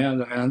这个怎么样，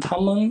他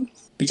们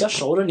比较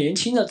熟的年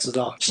轻的知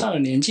道，上了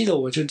年纪的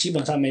我就基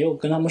本上没有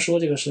跟他们说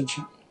这个事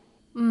情。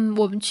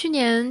我们去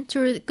年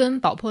就是跟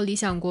宝珀理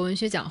想国文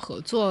学奖合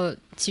作，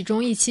其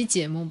中一期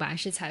节目吧，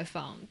是采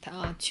访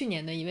去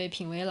年的一位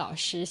评委老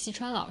师西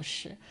川老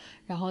师。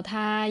然后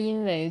他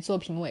因为做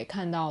评委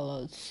看到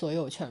了所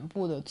有全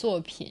部的作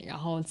品，然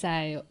后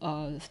在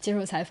接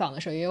受采访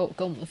的时候也有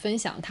跟我们分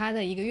享他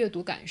的一个阅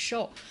读感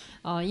受。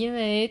因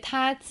为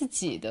他自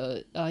己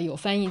的有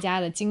翻译家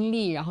的经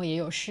历，然后也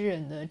有诗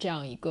人的这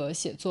样一个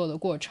写作的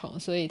过程，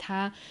所以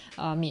他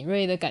敏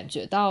锐地感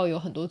觉到有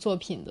很多作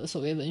品的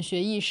所谓文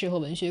学意识和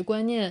文学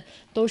观念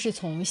都是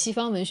从西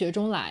方文学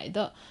中来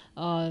的。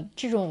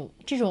这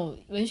种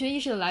文学意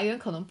识的来源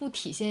可能不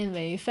体现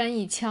为翻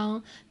译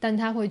腔，但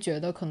他会觉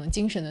得可能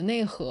精神的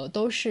内核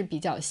都是比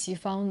较西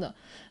方的。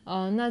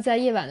那在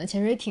夜晚的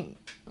潜水艇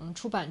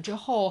出版之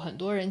后，很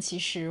多人其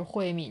实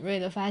会敏锐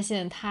地发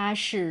现它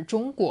是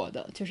中国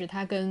的，就是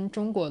它跟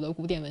中国的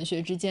古典文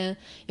学之间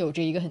有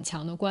着一个很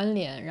强的关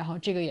联，然后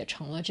这个也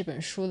成了这本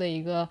书的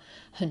一个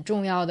很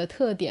重要的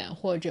特点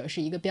或者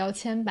是一个标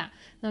签吧。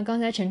那刚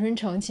才陈春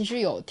成其实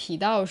有提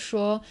到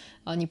说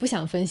你不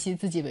想分析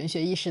自己文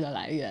学意识的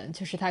来源，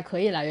就是它可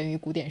以来源于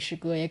古典诗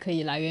歌，也可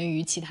以来源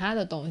于其他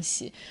的东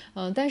西。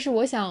但是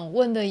我想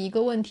问的一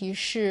个问题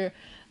是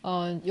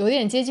有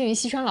点接近于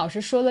西川老师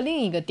说的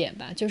另一个点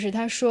吧，就是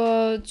他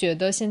说觉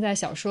得现在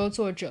小说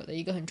作者的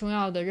一个很重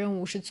要的任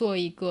务是做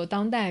一个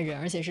当代人，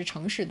而且是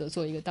诚实的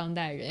做一个当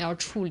代人，要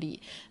处理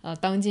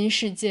当今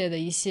世界的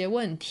一些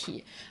问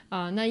题。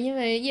那因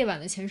为夜晚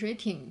的潜水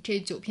艇这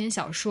9篇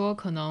小说，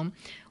可能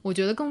我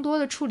觉得更多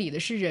的处理的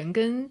是人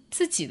跟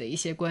自己的一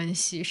些关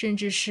系，甚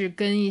至是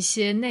跟一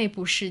些内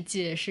部世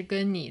界，是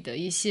跟你的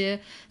一些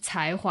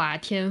才华、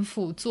天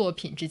赋、作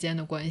品之间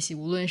的关系，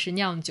无论是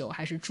酿酒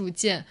还是铸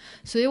剑。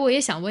所以我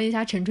也想问一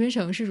下陈春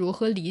成是如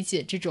何理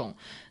解这种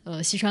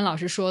西川老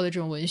师说的这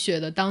种文学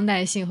的当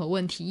代性和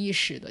问题意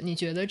识的？你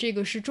觉得这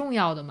个是重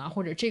要的吗？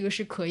或者这个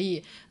是可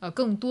以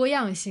更多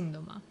样性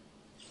的吗？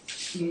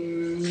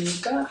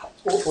刚才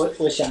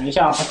我想一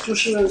下，就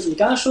是你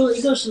刚才说的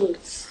一个是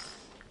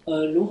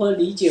如何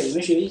理解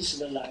文学意识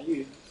的来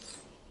源。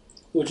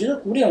我觉得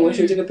古典文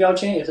学这个标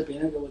签也是别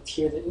人给我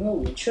贴的，因为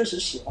我确实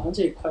喜欢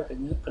这一块，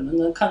可能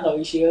能看到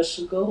一些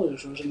诗歌或者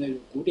说是那种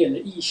古典的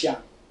意象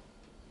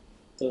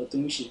的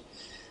东西。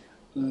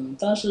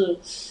但是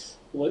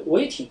我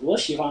也挺多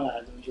西方来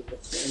的东西，我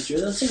觉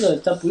得这个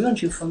它不用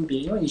去分别，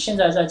因为你现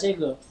在在这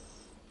个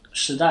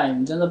时代，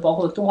你真的包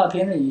括动画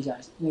片的影响，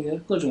那个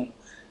各种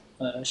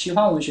西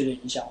方文学的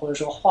影响，或者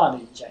说画的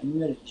影响、音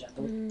乐的影响，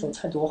都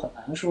太多，很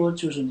难说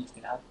就是你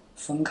给它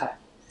分开。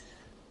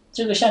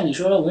这个像你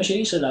说的文学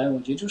意识来源，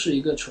我觉得就是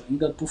一个纯一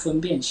个不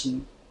分辨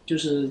心，就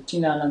是尽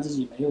量让自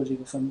己没有这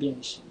个分辨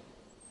心。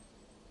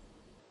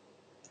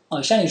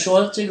像你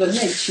说这个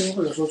内倾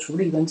或者说处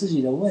理跟自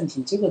己的问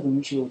题这个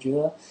东西，我觉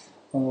得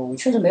我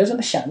确实没有这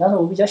么想，但是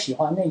我比较喜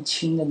欢内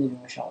倾的那种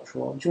小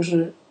说。就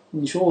是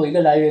你说我一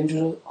个来源，就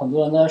是很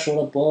多人都说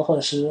的博尔赫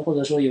斯，或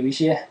者说有一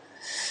些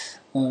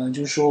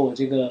就是说我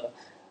这个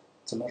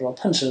怎么说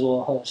碰瓷博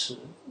尔赫斯，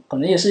可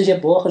能也是一些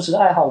博尔赫斯的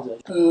爱好者。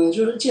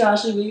就是既然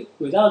是一个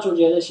伟大的作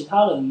家，在其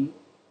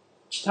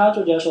他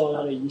作家受到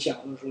他的影响，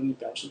或者说你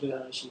表示对他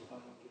的喜欢，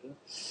我觉得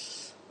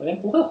好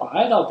像不会妨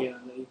碍到别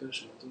人的一个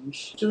什么东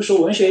西。就是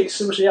说文学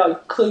是不是要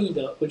刻意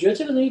的？我觉得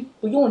这个东西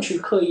不用去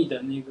刻意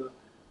的那个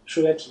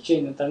说要体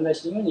现你的当代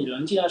性，因为你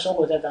人既然生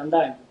活在当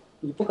代，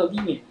你不可避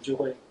免的就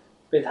会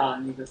被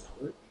他那个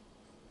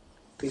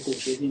给裹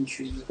挟进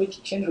去，你会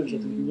体现出一些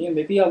东西，你也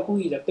没必要故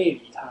意的背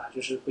离它，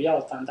就是不要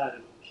当代的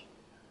东西。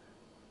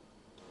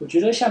我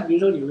觉得像比如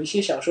说有一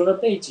些小说的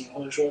背景，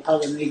或者说它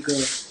的那个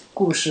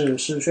故事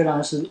虽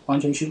然是完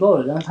全虚构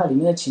的，但是它里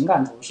面的情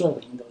感投射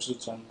肯定都是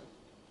真的，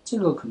这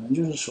个可能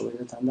就是所谓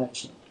的当代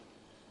性。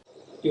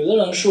有的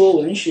人说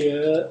文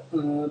学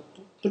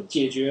不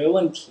解决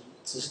问题，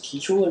只是提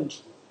出问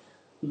题，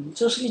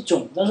这是一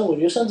种，但是我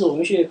觉得甚至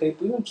文学也可以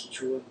不用提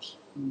出问题，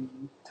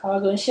它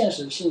跟现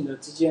实性的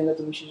之间的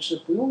东西是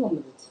不用那么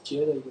的直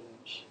接的一个东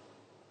西。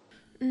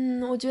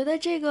我觉得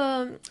这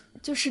个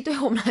就是对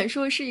我们来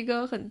说是一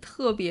个很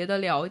特别的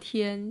聊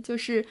天，就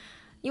是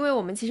因为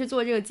我们其实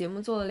做这个节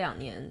目做了2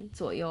年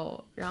左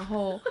右，然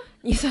后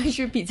你算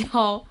是比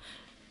较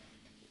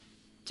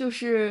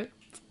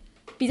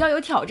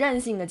有挑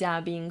战性的嘉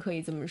宾，可以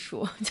这么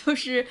说。就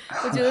是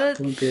我觉得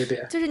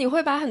就是你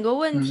会把很多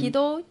问题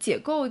都解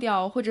构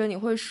掉，或者你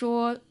会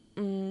说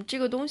这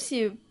个东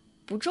西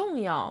不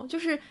重要。就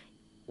是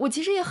我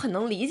其实也很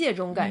能理解这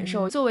种感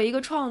受，作为一个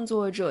创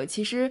作者，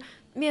其实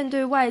面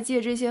对外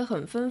界这些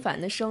很纷繁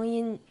的声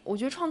音，我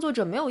觉得创作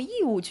者没有义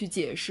务去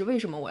解释为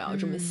什么我要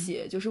这么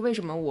写，就是为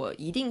什么我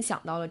一定想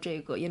到了这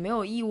个，也没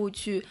有义务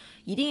去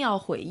一定要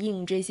回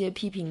应这些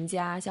批评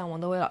家，像王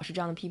德威老师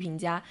这样的批评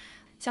家，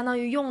相当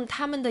于用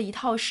他们的一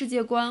套世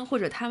界观，或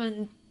者他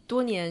们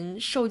多年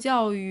受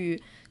教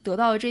育得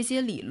到的这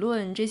些理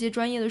论、这些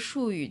专业的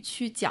术语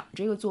去讲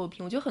这个作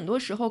品。我觉得很多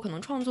时候可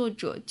能创作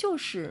者就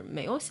是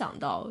没有想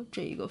到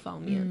这一个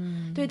方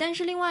面，对。但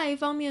是另外一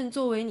方面，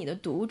作为你的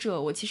读者，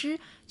我其实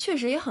确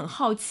实也很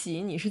好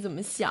奇你是怎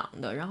么想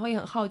的，然后也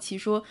很好奇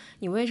说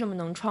你为什么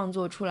能创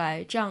作出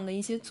来这样的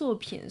一些作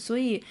品。所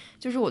以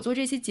就是我做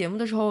这期节目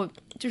的时候，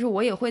就是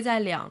我也会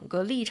在2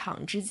个立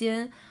场之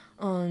间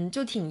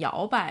就挺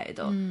摇摆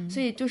的，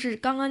所以就是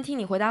刚刚听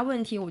你回答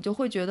问题，我就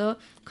会觉得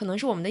可能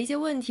是我们的一些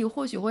问题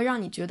或许会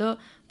让你觉得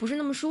不是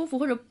那么舒服，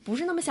或者不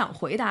是那么想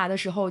回答的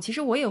时候，其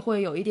实我也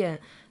会有一点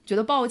觉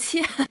得抱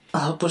歉。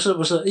不是，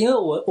因为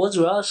我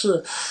主要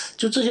是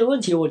就这些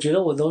问题，我觉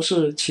得我都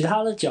是其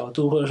他的角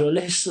度或者说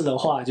类似的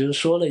话就是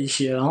说了一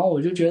些，然后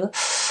我就觉得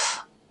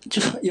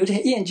就有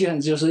点厌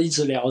倦，就是一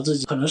直聊自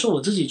己，可能是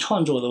我自己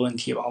创作的问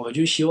题吧。我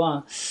就希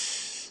望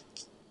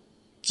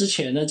之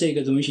前的这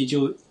个东西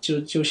就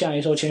像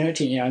一艘潜水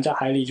艇一样在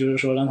海里，就是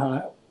说让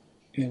它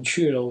远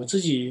去了。我自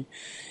己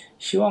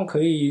希望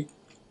可以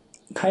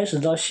开始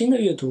到新的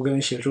阅读跟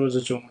写作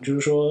之中，就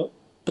是说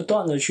不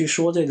断的去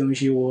说这东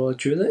西。我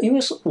觉得因为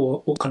是我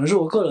可能是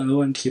我个人的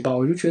问题吧，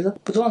我就觉得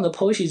不断的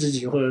剖析自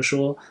己，或者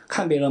说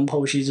看别人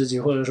剖析自己，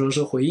或者说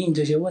是回应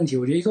这些问题，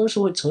我觉得一个是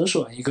会折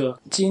损一个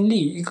精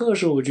力，一个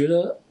是我觉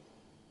得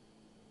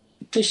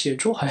对写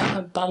作好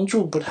像帮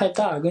助不太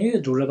大，跟阅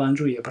读的帮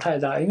助也不太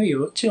大。因为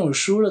有这种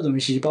书的东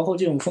西，包括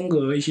这种风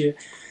格一些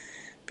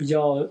比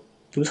较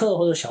独特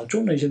或者小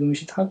众的一些东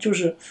西，它就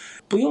是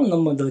不用那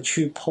么的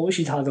去剖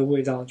析它的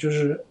味道。就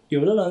是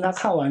有的人他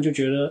看完就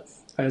觉得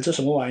哎这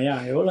什么玩意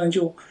儿，有的人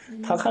就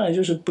他看了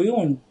就是不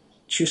用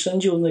去深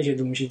究那些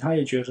东西，他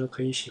也觉得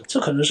可以喜欢。这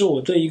可能是我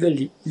对一个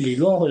理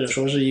论或者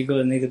说是一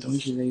个那个东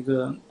西的一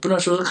个不能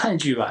说是抗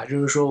拒吧，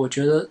就是说我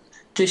觉得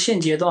对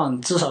现阶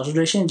段，至少是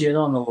对现阶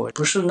段的我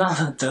不是那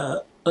么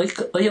的而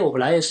且我本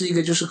来也是一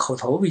个就是口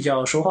头比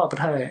较说话不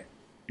太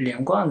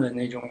连贯的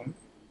那种，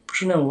不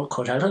是那种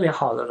口才特别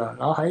好的人。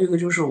然后还有一个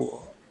就是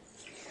我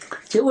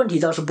这些问题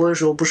倒是不会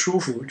说不舒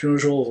服，就是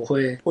说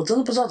我真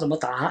的不知道怎么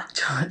答，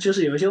就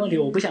是有一些问题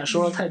我不想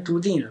说的太笃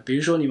定了。比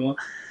如说你们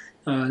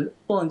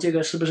问这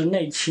个是不是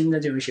内倾的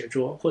这种写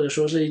作，或者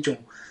说是一种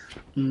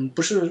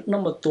不是那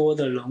么多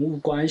的人物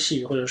关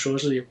系，或者说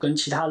是有跟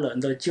其他人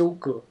的纠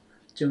葛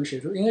这种写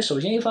作。因为首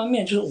先一方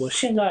面就是我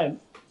现在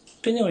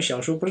对那种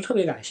小说不是特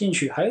别感兴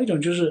趣，还有一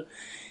种就是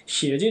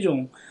写这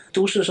种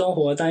都市生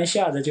活当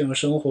下的这种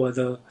生活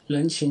的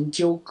人情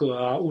纠葛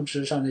啊，物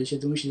质上的一些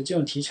东西，这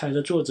种题材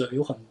的作者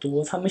有很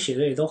多，他们写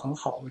的也都很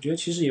好，我觉得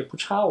其实也不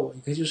差我。一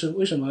个就是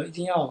为什么一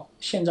定要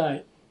现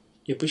在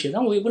也不写，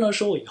但我也不能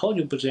说我以后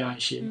就不这样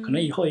写，可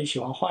能以后也喜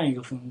欢换一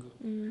个风格。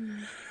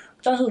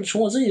但是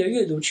从我自己的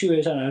阅读趣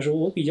味上来说，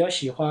我比较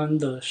喜欢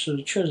的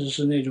是确实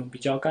是那种比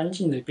较干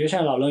净的，比如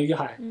像《老人与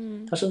海》，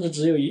它甚至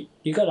只有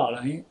一个老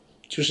人，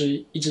就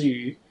是一只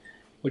鱼，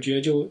我觉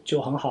得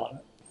就很好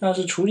了。但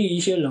是处理一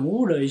些人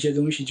物的一些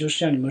东西，就是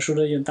像你们说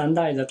的一种当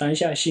代的当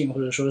下性，或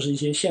者说是一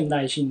些现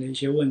代性的一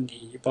些问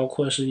题，包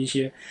括是一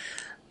些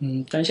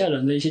当下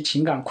人的一些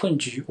情感困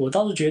局，我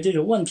倒是觉得这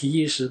种问题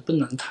意识不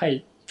能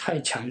太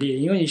强烈，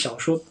因为你小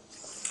说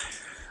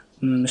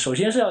首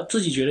先是要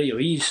自己觉得有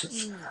意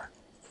思，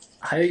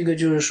还有一个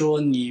就是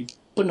说你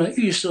不能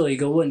预设一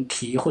个问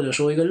题，或者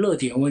说一个热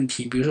点问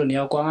题，比如说你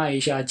要关爱一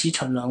下基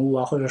层人物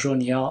啊，或者说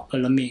你要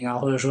人民啊，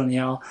或者说你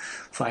要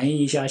反映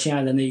一下现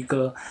在的那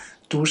个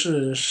都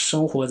市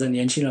生活的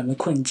年轻人的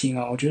困境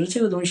啊，我觉得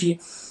这个东西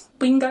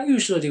不应该预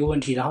设这个问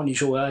题，然后你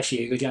说我要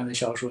写一个这样的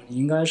小说，你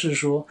应该是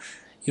说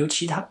有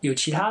其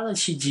他的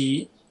契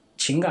机，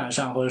情感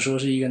上或者说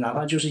是一个哪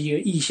怕就是一个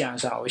意向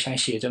上，我想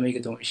写这么一个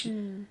东西，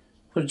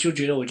或者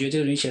就我觉得这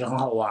个人写得很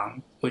好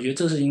玩，我觉得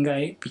这是应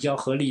该比较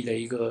合理的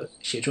一个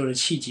写作的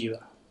契机吧。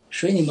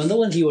所以你们的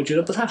问题我觉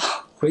得不太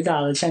好回答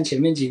了，像前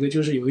面几个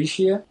就是有一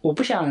些我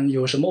不想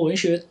有什么文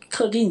学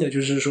特定的，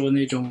就是说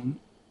那种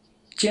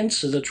坚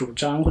持的主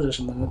张或者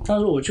什么的，但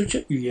是我就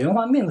语言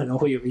方面可能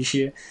会有一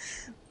些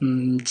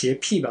洁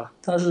癖吧，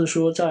但是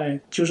说在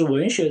就是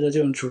文学的这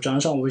种主张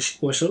上，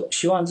我是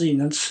希望自己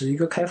能持一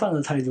个开放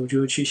的态度，就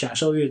是去享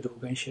受阅读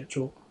跟写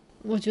作。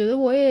我觉得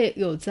我也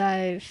有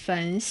在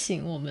反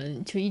省，我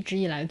们就一直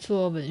以来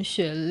做文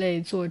学类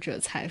作者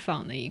采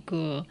访的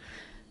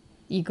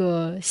一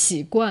个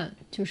习惯，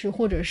就是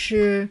或者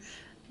是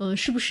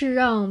是不是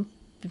让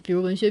比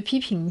如文学批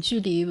评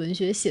距离文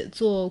学写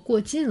作过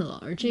近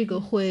了，而这个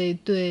会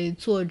对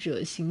作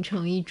者形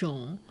成一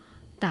种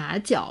打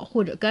搅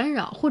或者干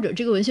扰，或者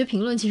这个文学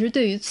评论其实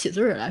对于写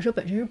作者来说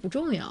本身是不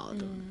重要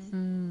的。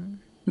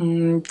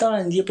当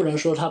然你也不能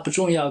说它不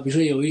重要，比如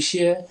说有一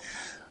些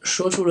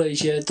说出了一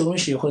些东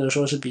西，或者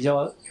说是比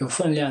较有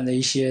分量的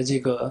一些这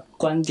个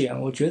观点，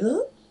我觉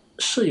得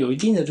是有一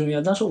定的重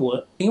要。但是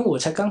因为我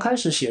才刚开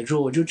始写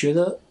作，我就觉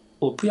得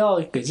我不要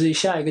给自己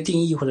下一个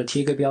定义或者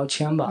贴一个标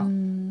签吧。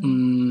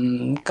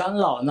干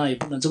扰那也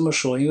不能这么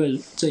说，因为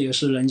这也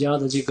是人家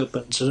的这个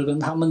本质跟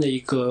他们的一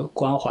个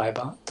关怀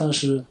吧。但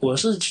是我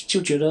是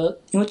就觉得，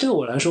因为对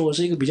我来说，我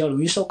是一个比较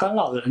容易受干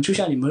扰的人。就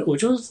像你们，我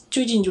就是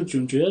最近就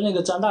总觉得那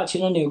个张大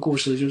千的那个故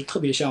事，就是特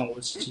别像我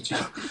自己这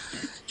样，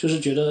就是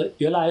觉得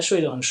原来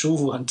睡得很舒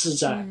服很自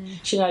在，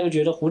现在就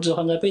觉得胡子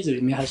放在被子里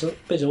面还是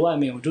被子外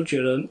面，我就觉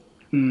得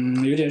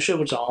有点睡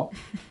不着。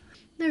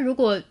那如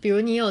果比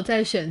如你有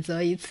再选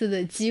择一次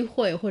的机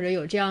会，或者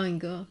有这样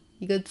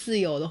一个自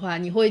由的话，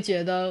你会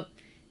觉得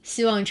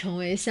希望成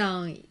为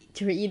像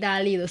就是意大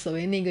利的所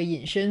谓那个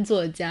隐身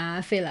作家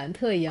费兰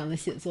特一样的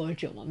写作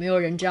者吗？没有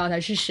人知道他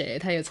是谁，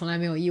他也从来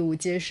没有义务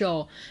接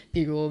受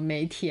比如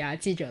媒体啊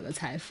记者的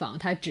采访，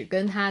他只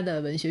跟他的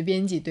文学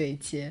编辑对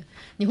接。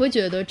你会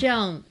觉得这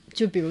样，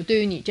就比如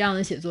对于你这样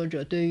的写作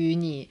者，对于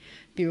你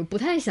比如不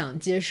太想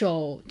接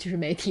受就是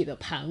媒体的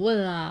盘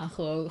问啊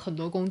和很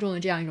多公众的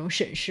这样一种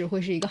审视，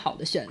会是一个好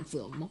的选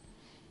择吗？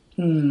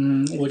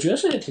我觉得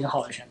是一个挺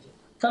好的选择，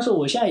但是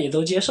我现在也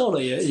都接受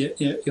了，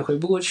也回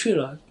不过去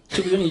了。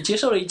就比如你接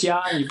受了一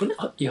家，你不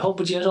以后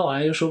不接受，好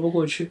像又说不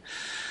过去。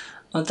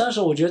但是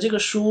我觉得这个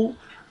书，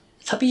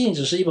它毕竟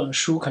只是一本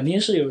书，肯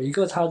定是有一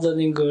个它的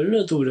那个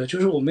热度的。就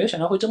是我没有想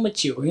到会这么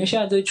久，因为现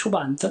在这出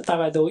版大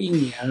概都1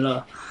年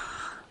了。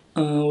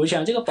我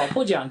想这个宝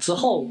珀奖之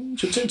后，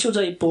就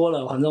这一波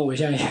了。反正我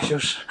现在也就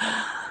是，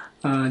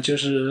就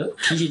是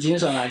提起精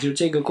神来，就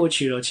这个过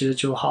去了，其实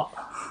就好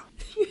了。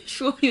越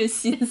说越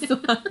心酸。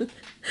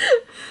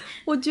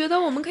我觉得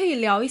我们可以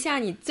聊一下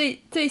你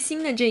最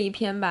新的这一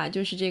篇吧，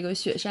就是这个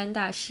雪山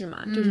大事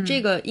嘛，就是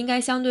这个应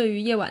该相对于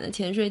夜晚的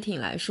潜水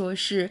艇来说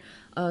是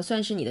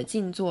算是你的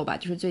近作吧，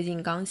就是最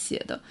近刚写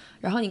的。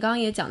然后你刚刚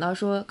也讲到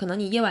说，可能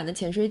你夜晚的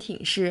潜水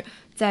艇是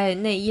在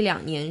那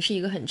1-2年是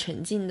一个很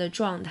沉浸的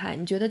状态，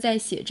你觉得在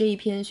写这一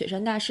篇雪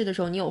山大事的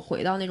时候，你有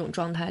回到那种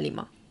状态里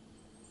吗？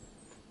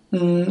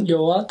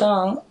有啊，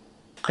当然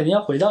肯定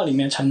要回到里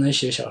面才能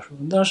写小说，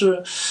但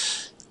是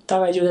大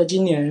概就在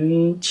今年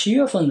7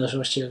月份的时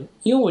候写的。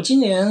因为我今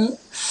年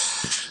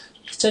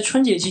在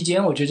春节期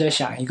间我就在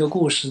想一个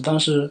故事，当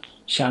时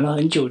想了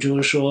很久，就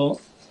是说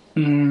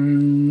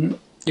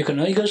也可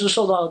能一个是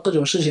受到各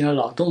种事情的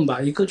扰动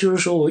吧，一个就是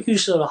说我预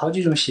设了好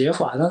几种写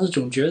法，但是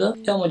总觉得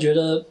要么觉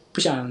得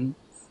不想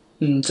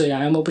这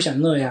样，要么不想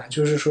那样，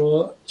就是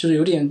说就是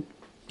有点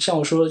像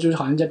我说的，就是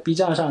好像在 B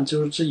站上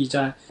就是自己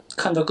在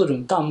看到各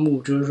种弹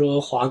幕，就是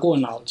说划过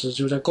脑子，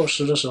就在构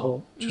思的时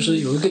候就是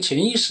有一个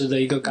潜意识的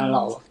一个干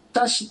扰了。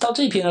但是到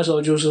这篇的时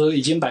候就是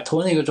已经摆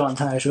脱那个状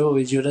态，所以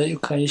我觉得又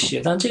可以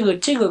写。但这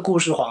个故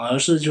事反而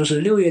是就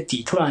是6月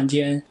底突然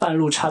间半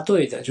路插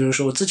队的，就是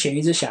说我之前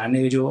一直想的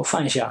那个就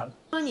放下了。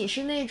那你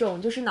是那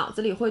种就是脑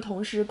子里会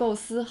同时构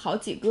思好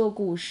几个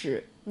故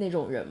事那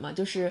种人吗？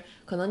就是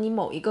可能你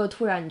某一个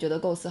突然你觉得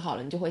构思好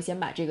了，你就会先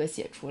把这个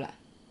写出来。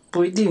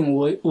不一定，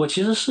我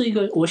其实是一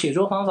个我写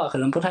作方法可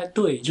能不太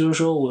对，就是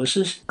说我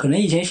是可能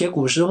以前写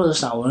古诗或者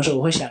散文的时候，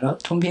我会想的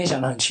通篇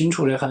想得很清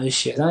楚的开始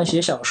写，但是写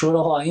小说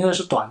的话，因为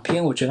是短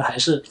篇，我觉得还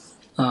是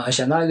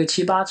想到一个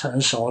7、8成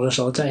熟的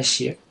时候再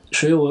写，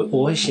所以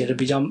我会写的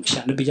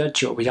想的比较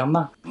久，比较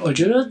慢。我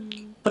觉得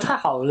不太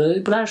好的、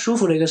不太舒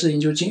服的一个事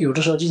情，就有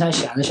的时候经常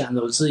想着想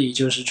着，我自己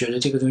就是觉得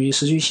这个东西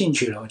失去兴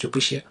趣了，我就不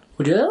写了。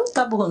我觉得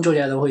大部分作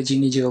家都会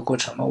经历这个过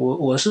程嘛。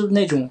我是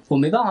那种我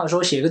没办法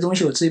说写个东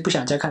西我自己不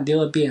想再看第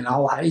2遍，然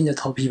后我还硬着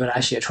头皮把它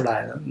写出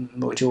来的，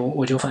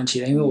我就放弃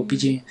了，因为我毕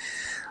竟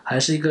还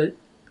是一个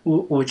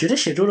我觉得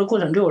写作的过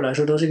程对我来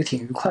说都是一个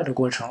挺愉快的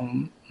过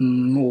程。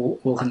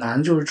我很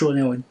难就是做那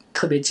种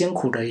特别艰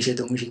苦的一些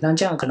东西，但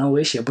这样可能我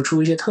也写不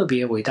出一些特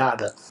别伟大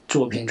的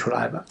作品出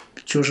来吧。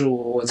就是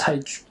我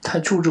太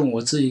注重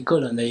我自己个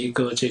人的一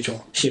个这种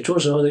写作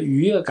时候的愉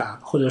悦感，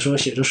或者说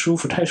写着舒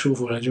服，太舒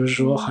服了，就是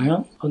说好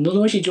像很多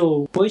东西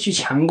就不会去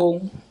强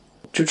攻，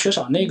就缺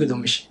少那个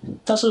东西。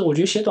但是我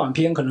觉得写短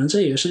篇可能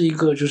这也是一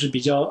个就是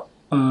比较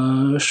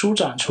舒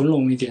展从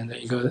容一点的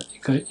一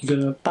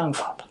个办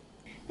法吧。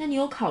那你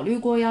有考虑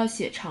过要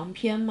写长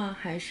篇吗？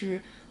还是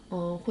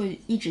会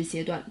一直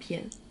写短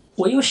篇？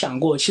我有想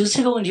过，其实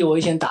这个问题我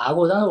以前答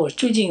过，但是我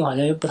最近好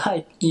像又不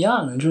太一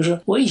样了。就是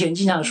我以前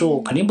经常说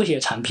我肯定不写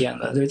长篇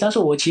的，对，但是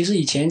我其实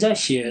以前在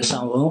写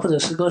散文或者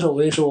诗歌的时候，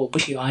我也说我不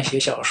喜欢写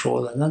小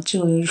说的，那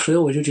就所以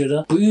我就觉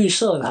得不预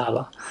设它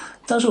吧。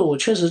但是我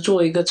确实作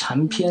为一个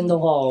长篇的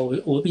话，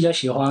我比较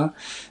喜欢。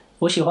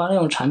我喜欢那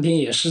种长篇，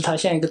也是它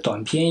像一个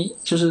短篇，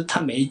就是它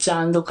每一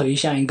章都可以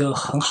像一个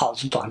很好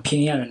的短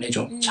篇一样的那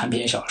种长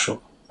篇小说。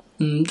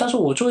但是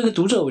我作为一个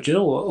读者，我觉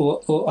得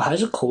我还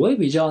是口味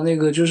比较那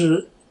个，就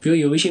是比如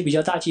有一些比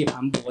较大气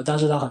磅礴，但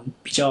是它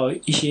比较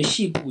一些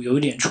细部有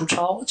一点粗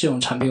糙这种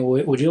产品，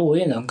我觉得我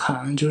也能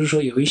看。就是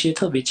说有一些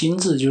特别精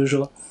致，就是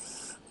说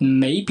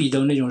每一笔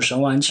都那种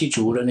神完气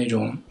足的那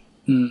种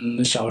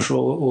小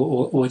说，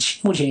我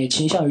目前也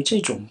倾向于这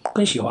种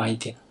更喜欢一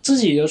点。自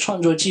己的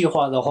创作计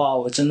划的话，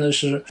我真的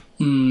是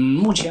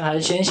目前还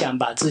是先想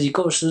把自己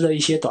构思的一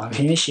些短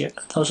篇写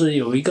了，倒是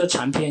有一个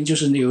长篇就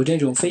是有那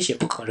种非写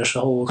不可的时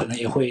候，我可能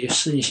也会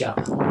试一下。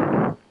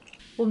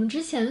我们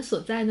之前所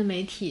在的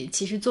媒体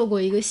其实做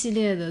过一个系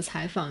列的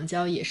采访，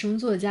叫野生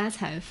作家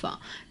采访，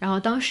然后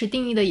当时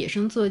定义的野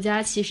生作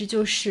家其实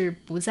就是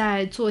不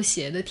在作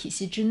协的体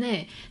系之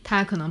内，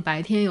他可能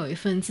白天有一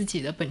份自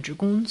己的本职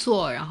工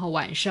作，然后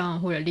晚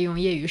上或者利用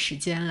业余时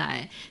间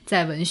来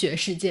在文学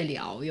世界里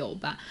遨游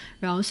吧。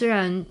然后虽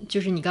然就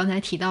是你刚才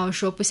提到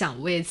说不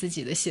想为自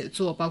己的写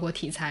作包括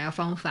题材啊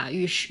方法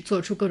做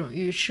出各种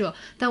预设，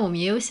但我们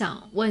也有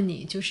想问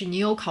你，就是你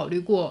有考虑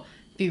过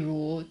比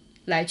如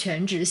来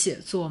全职写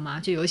作吗？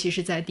就尤其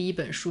是在第一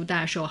本书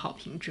大受好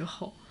评之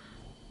后。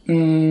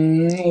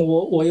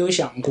我有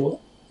想过，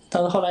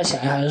但是后来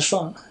想一下还是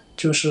算了。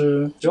就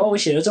是主要我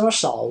写的这么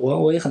少，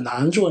我也很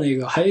难做那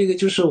个。还有一个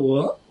就是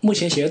我目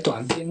前写的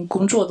短篇，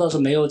工作倒是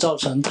没有造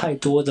成太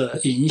多的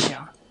影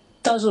响，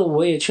但是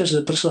我也确实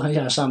不是很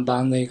想上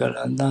班那个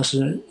人，但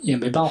是也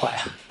没办法呀。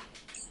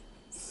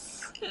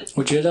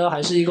我觉得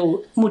还是一个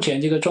目前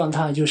这个状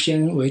态就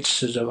先维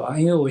持着吧，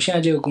因为我现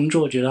在这个工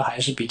作我觉得还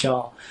是比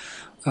较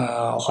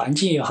环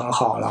境也很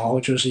好，然后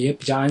就是也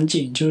比较安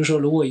静。就是说，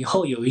如果以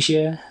后有一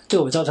些对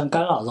我造成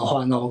干扰的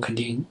话，那我肯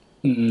定，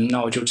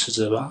那我就辞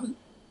职吧。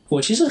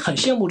我其实很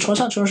羡慕村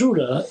上春树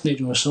的那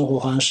种生活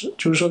方式，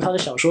就是说他的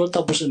小说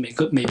倒不是每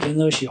篇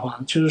都喜欢，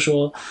就是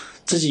说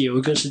自己有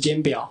一个时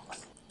间表，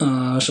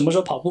什么时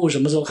候跑步，什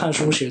么时候看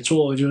书写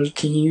作，就是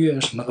听音乐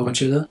什么的。我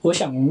觉得我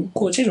想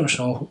过这种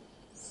生活，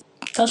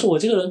但是我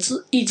这个人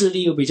意志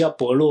力又比较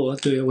薄弱，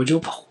对，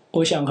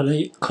我想可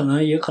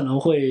能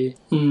会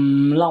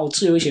让我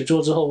自由写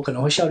作之后，我可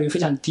能会效率非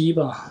常低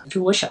吧。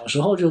就我小时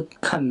候就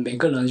看每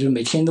个人就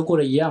每天都过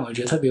得一样，我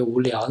觉得特别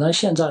无聊。但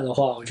现在的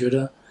话，我觉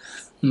得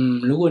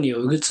如果你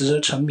有一个值得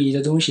沉迷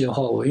的东西的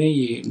话，我愿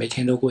意每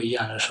天都过一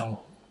样的生活。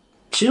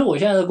其实我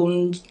现在的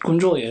工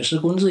作也是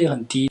工资也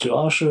很低，主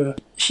要是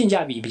性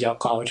价比比较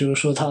高，就是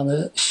说它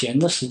的闲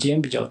的时间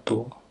比较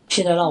多。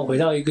现在让我回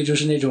到一个就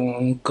是那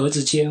种格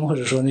子间或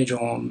者说那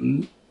种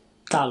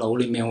大楼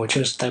里面，我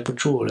确实待不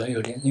住了，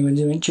有点，因为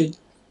这边就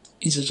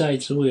一直在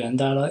植物园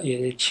待了也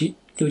6、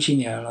7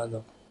年了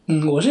都。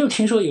我是有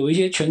听说有一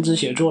些全职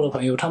写作的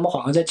朋友，他们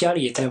好像在家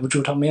里也待不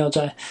住，他们要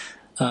在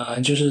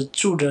就是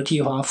住的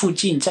地方附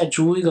近再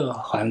租一个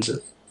房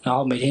子，然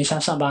后每天像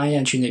上班一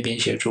样去那边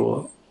写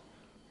作。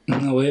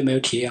我也没有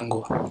体验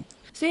过。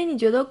所以你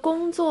觉得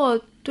工作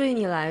对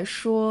你来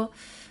说，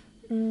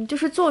就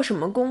是做什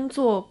么工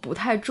作不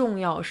太重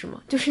要是吗？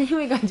就是因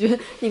为感觉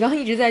你刚刚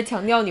一直在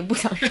强调你不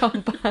想上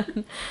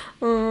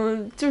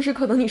班，就是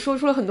可能你说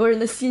出了很多人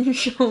的心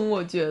声，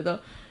我觉得，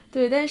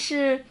对，但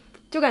是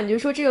就感觉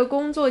说这个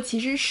工作其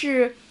实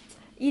是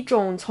一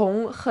种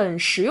从很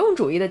实用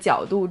主义的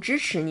角度支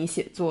持你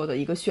写作的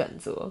一个选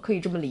择，可以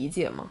这么理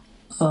解吗？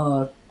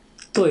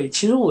对，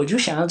其实我就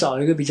想要找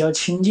一个比较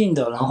亲近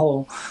的，然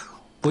后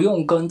不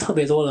用跟特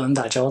别多人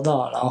打交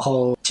道，然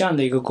后这样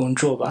的一个工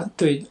作吧。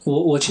对，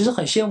我其实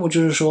很羡慕，就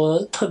是说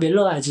特别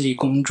热爱自己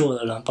工作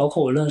的人，包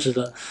括我认识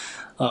的，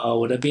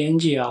我的编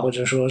辑啊，或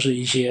者说是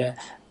一些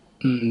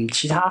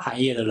其他行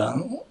业的人，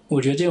我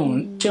觉得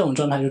这种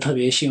状态就特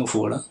别幸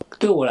福了。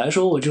对我来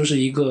说，我就是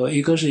一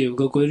个是有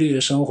个规律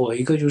的生活，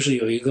一个就是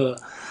有一个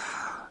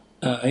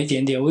一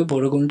点点微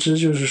薄的工资，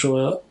就是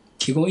说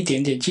提供一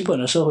点点基本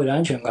的社会的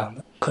安全感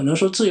的。可能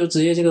说自由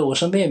职业这个，我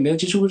身边也没有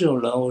接触过这种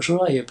人，我说实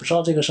话也不知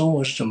道这个生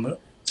活是怎么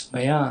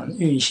样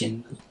运行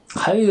的。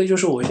还有一个就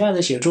是我现在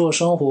的写作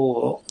生活，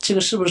我这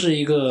个是不是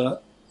一个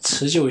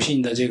持久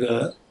性的，这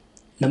个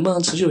能不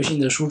能持久性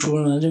的输出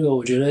呢？这个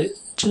我觉得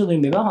这个东西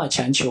没办法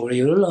强求的。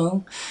有的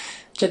人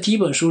在第一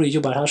本书里就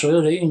把他所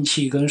有的运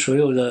气跟所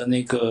有的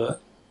那个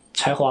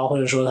才华，或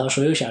者说他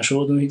所有想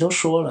说的东西都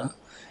说了。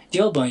第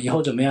二本以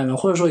后怎么样呢？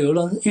或者说有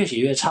的人越写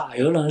越差，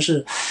有的人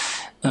是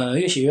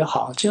越写越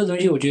好。这个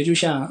东西我觉得就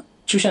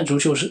像足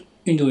球是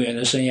运动员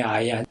的生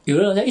涯一样，有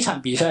的人在一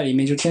场比赛里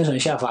面就天神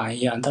下凡一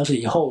样，但是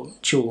以后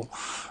就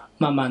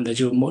慢慢的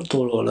就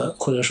堕落了，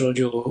或者说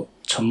就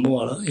沉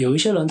默了。有一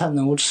些人他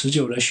能够持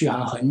久的续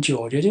航很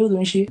久，我觉得这个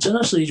东西真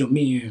的是一种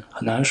命运，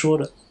很难说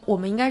的。我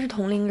们应该是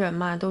同龄人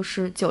嘛，都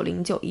是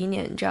90、91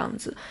年这样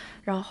子，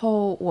然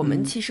后我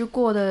们其实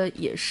过的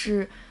也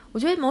是我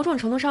觉得某种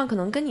程度上可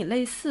能跟你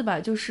类似吧，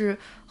就是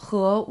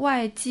和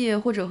外界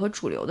或者和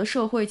主流的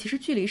社会其实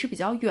距离是比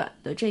较远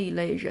的这一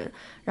类人。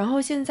然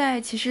后现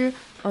在其实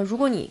如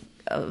果你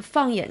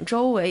放眼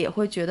周围也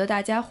会觉得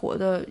大家活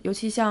的，尤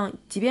其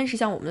即便是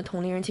像我们的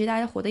同龄人，其实大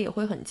家活的也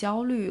会很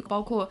焦虑。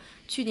包括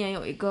去年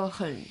有一个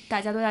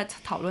大家都在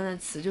讨论的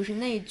词就是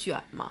内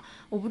卷嘛，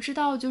我不知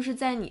道就是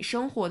在你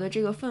生活的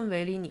这个氛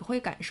围里，你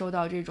会感受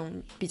到这种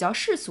比较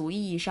世俗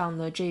意义上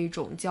的这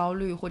种焦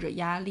虑或者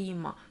压力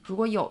吗？如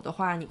果有的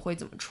话，你会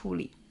怎么处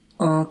理？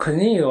肯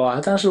定有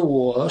啊，但是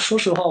我说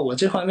实话，我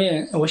这方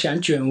面我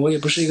想卷，我也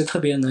不是一个特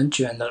别能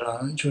卷的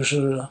人，就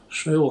是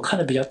所以我看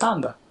得比较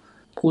淡吧。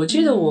我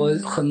记得我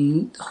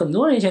很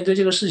多年前对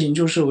这个事情，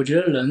就是我觉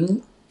得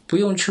人不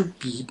用去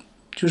比，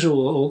就是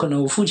我可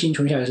能我父亲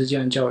从小也是这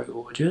样教育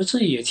我，我觉得自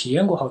己也体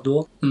验过好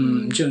多，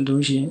这种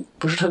东西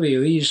不是特别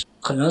有意思，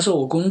可能是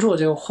我工作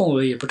这个氛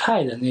围也不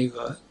太的那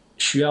个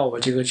需要我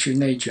这个去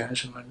内卷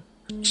什么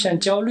的。像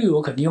焦虑，我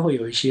肯定会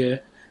有一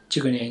些这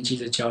个年纪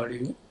的焦虑，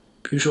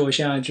比如说我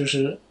现在就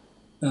是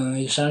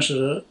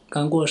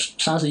刚过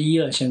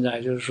31了，现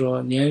在就是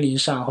说年龄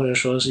上或者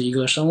说是一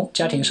个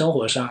家庭生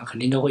活上肯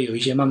定都会有一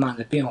些慢慢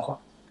的变化。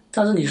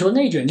但是你说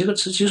内卷这个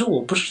词，其实我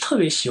不是特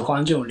别喜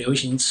欢这种流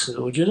行词，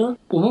我觉得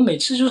我们每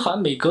次就是好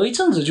像每隔一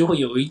阵子就会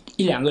有一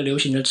两个流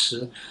行的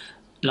词，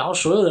然后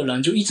所有的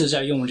人就一直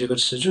在用这个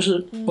词，就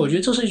是我觉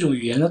得这是一种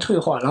语言的退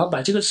化，然后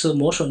把这个词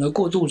磨损的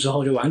过度之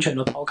后就完全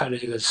都抛开了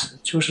这个词。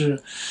就是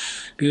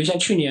比如像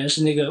去年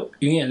是那个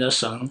云演的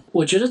神，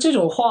我觉得这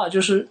种话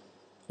就是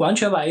完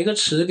全把一个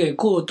词给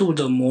过度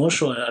的磨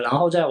损了，然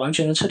后再完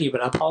全的彻底把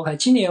它抛开。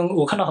今年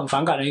我看到很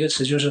反感的一个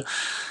词就是，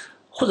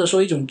或者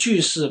说一种句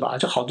式吧，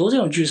就好多这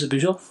种句式，比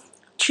如说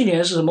去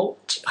年是什么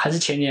还是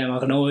前年嘛，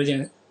可能我有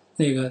点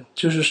那个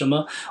就是什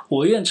么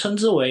我愿称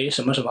之为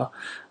什么什么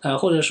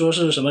或者说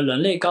是什么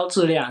人类高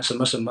质量什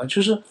么什么，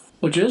就是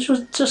我觉得就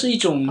是这是一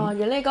种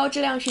人类高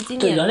质量是今年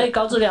对人类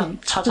高质量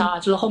叉叉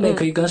就是后面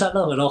可以跟上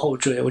任何的后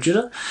缀，我觉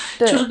得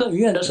就是跟云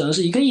远的神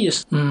是一个意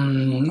思。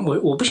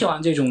我不喜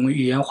欢这种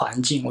语言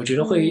环境，我觉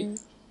得会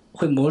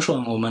磨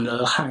损我们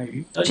的汉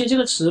语，而且这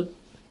个词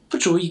不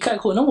足以概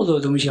括那么多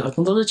的东西，很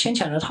多都是牵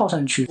强的套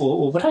上去，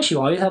我不太喜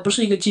欢，因为它不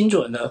是一个精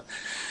准的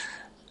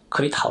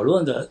可以讨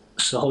论的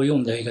时候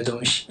用的一个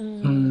东西。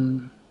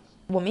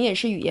我们也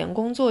是语言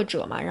工作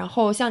者嘛，然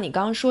后像你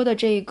刚刚说的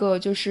这个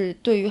就是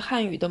对于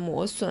汉语的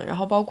磨损，然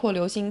后包括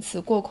流行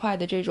词过快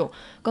的这种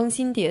更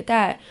新迭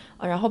代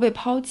然后被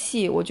抛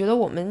弃，我觉得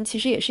我们其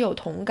实也是有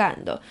同感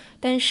的。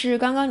但是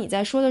刚刚你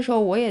在说的时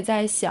候，我也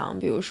在想，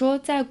比如说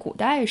在古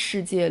代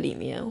世界里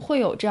面会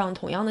有这样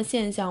同样的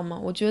现象吗？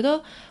我觉得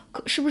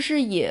是不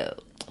是也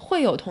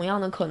会有同样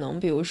的可能，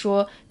比如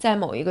说在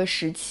某一个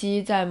时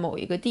期，在某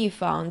一个地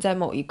方，在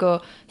某一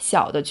个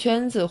小的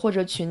圈子或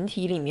者群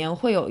体里面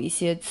会有一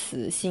些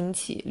词兴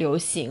起流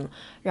行，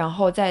然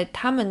后在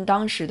他们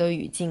当时的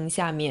语境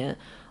下面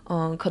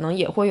可能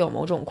也会有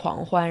某种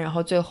狂欢，然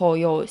后最后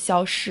又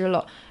消失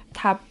了，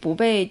它不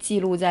被记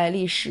录在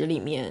历史里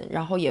面，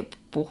然后也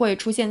不会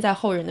出现在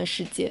后人的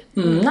世界。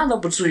那倒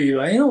不至于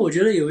吧，因为我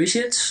觉得有一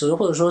些词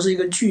或者说是一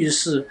个句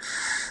式，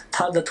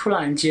它的突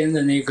然间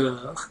的那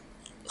个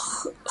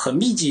很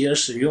密集的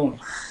使用，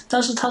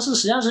但是它是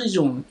实际上是一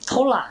种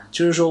偷懒，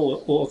就是说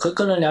我和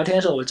人聊天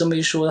的时候，我这么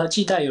一说，它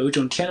既带有一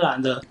种天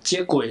然的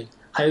接轨，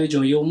还有一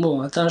种幽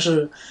默，但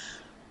是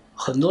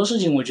很多事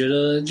情我觉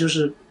得就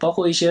是包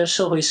括一些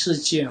社会事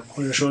件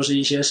或者说是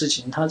一些事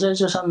情，它在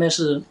这上面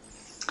是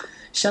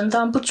相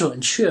当不准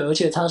确，而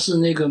且它是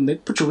那个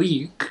不足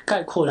以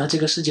概括它这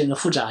个事件的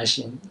复杂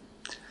性。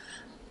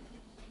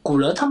古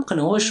人他们可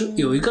能会说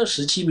有一个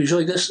时期，比如说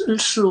一个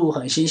事物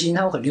很新兴，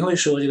他们肯定会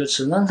说这个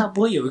词，但是他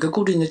不会有一个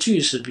固定的句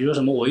式，比如说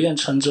什么我愿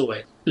称之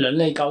为人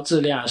类高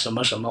质量什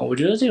么什么。我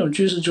觉得这种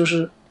句式就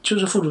是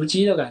复读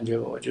机的感觉，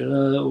我觉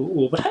得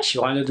我不太喜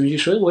欢这东西，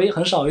所以我也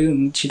很少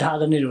用其他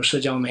的那种社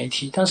交媒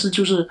体。但是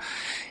就是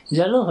你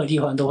在任何地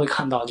方都会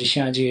看到，就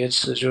现在这些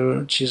词，就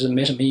是其实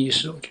没什么意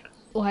思，我觉得。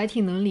我还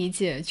挺能理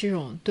解这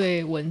种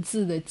对文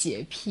字的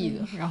洁癖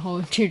的，然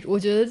后我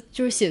觉得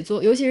就是写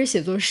作，尤其是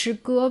写作诗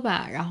歌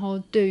吧，然后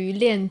对于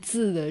练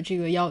字的这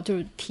个就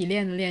是提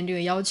炼的练这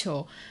个要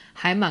求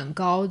还蛮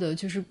高的，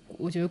就是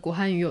我觉得古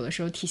汉语有的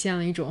时候体现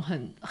了一种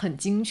很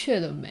精确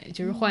的美，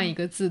就是换一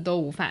个字都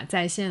无法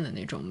再现的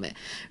那种美。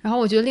然后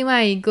我觉得另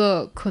外一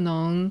个可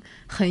能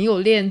很有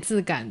练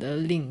字感的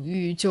领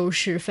域就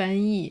是翻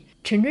译。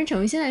陈春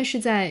成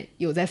现在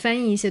有在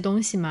翻译一些东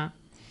西吗？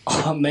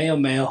没有，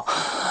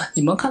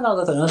你们看到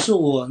的可能是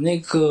我那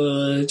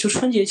个就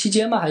春节期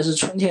间吧，还是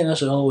春天的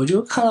时候，我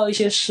就看到一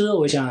些诗，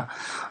我想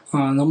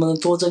能不能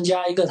多增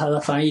加一个它的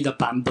翻译的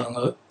版本，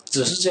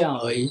只是这样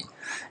而已。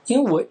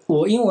因为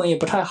我英文也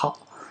不太好，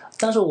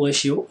但是我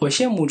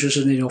羡慕就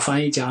是那种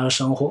翻译家的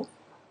生活。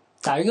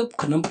打一个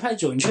可能不太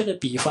准确的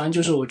比方，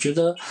就是我觉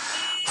得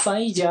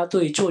翻译家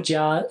对作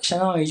家相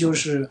当于就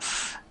是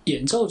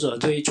演奏者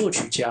对作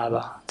曲家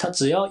吧，他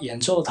只要演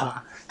奏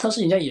它，但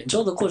是你在演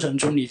奏的过程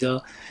中，你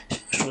的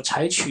所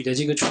采取的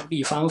这个处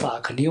理方法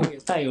肯定会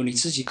带有你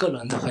自己个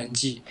人的痕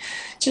迹，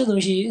这个东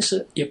西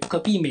是也不可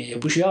避免也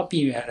不需要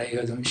避免的一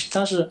个东西。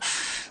但是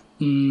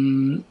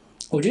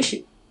我觉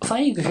得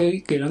翻译可以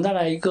给人带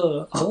来一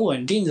个很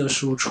稳定的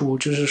输出，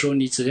就是说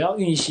你只要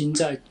用心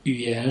在语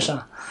言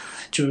上，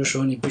就是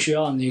说你不需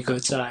要那个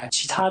在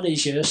其他的一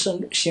些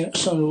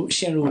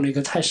陷入那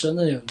个太深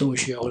的那种洞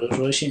穴或者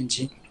说陷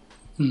阱。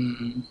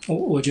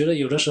我觉得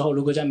有的时候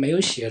如果在没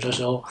有写的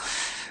时候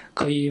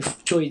可以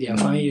做一点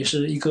翻译，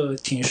是一个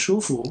挺舒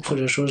服或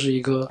者说是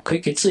一个可以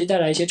给自己带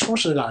来一些充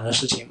实感的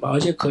事情吧，而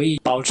且可以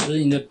保持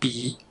你的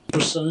笔不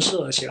生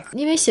涩起来。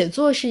因为写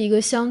作是一个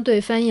相对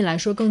翻译来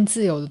说更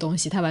自由的东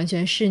西，它完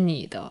全是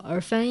你的，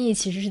而翻译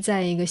其实是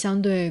在一个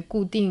相对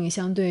固定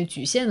相对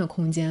局限的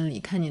空间里，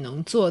看你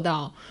能做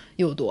到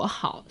有多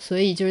好。所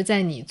以就是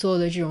在你做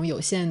的这种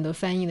有限的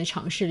翻译的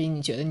尝试里，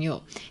你觉得你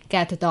有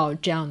get 到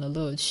这样的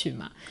乐趣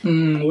吗？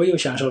我有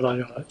享受到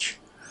这种乐趣。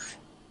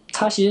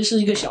它其实是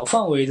一个小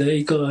范围的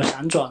一个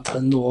闪转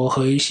腾挪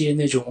和一些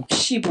那种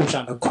细部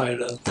上的快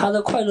乐，它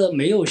的快乐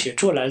没有写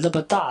作来这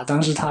么大，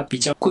但是它比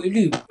较规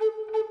律吧。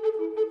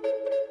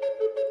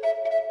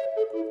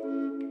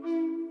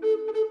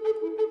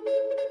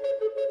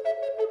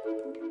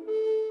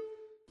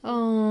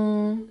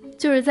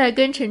就是在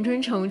跟陈春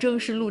成正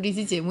式录这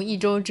期节目1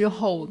周之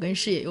后，我跟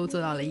视野又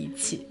坐到了一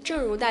起。正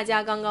如大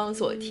家刚刚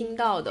所听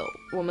到的，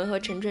我们和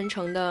陈春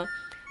成的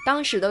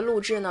当时的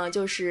录制呢，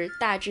就是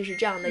大致是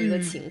这样的一个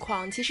情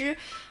况。其实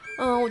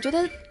我觉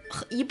得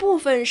一部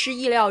分是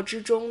意料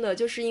之中的，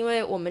就是因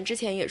为我们之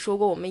前也说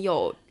过，我们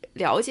有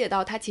了解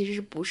到他其实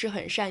是不是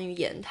很善于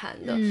言谈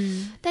的，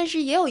但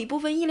是也有一部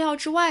分意料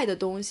之外的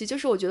东西。就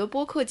是我觉得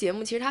播客节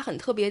目其实它很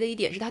特别的一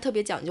点是它特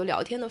别讲究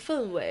聊天的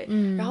氛围，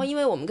然后因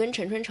为我们跟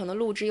陈春成的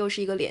录制又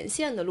是一个连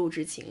线的录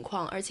制情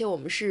况，而且我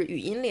们是语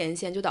音连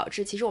线，就导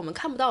致其实我们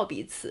看不到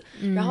彼此，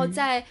然后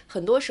在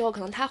很多时候可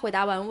能他回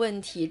答完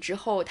问题之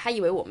后，他以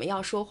为我们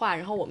要说话，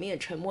然后我们也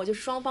沉默，就是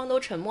双方都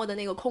沉默的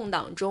那个空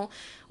档中，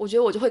我觉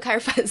得我就会开始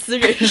反思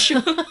人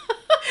生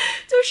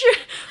就是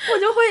我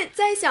就会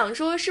在想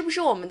说，是不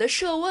是我们的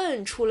设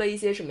问出了一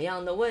些什么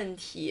样的问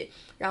题，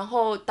然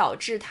后导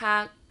致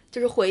他就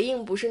是回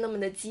应不是那么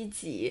的积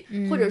极，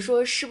或者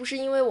说是不是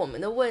因为我们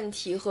的问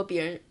题和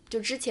别人就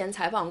之前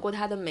采访过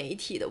他的媒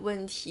体的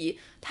问题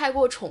太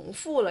过重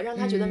复了，让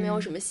他觉得没有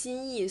什么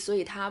新意，所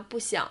以他不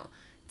想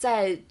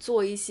再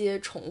做一些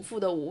重复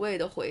的无谓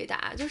的回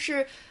答。就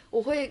是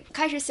我会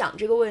开始想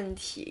这个问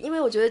题，因为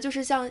我觉得就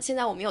是像现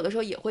在我们有的时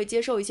候也会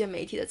接受一些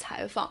媒体的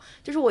采访，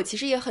就是我其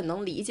实也很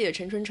能理解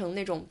陈春成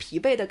那种疲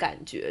惫的感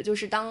觉，就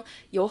是当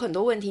有很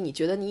多问题你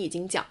觉得你已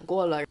经讲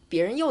过了，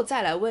别人又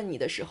再来问你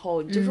的时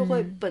候，你就是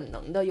会本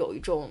能的有一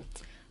种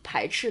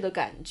排斥的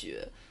感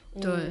觉。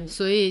对，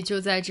所以就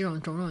在这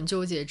种种种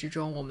纠结之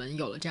中，我们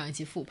有了这样一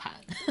期复盘。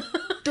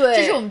对，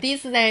这是我们第一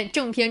次在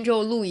正片之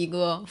后录一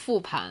个复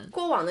盘。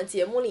过往的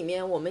节目里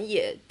面，我们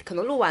也可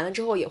能录完了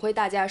之后，也会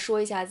大家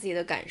说一下自己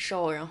的感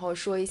受，然后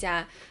说一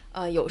下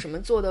有什么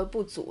做的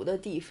不足的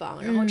地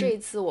方。然后这一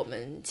次我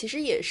们其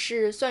实也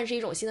是算是一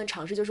种新的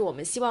尝试，就是我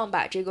们希望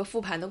把这个复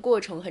盘的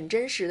过程很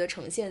真实的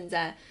呈现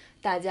在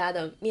大家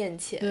的面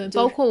前，对，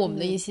包括我们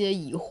的一些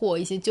疑惑、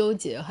一些纠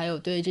结，还有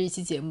对这一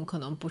期节目可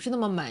能不是那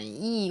么满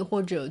意，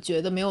或者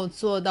觉得没有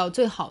做到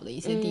最好的一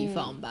些地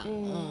方吧。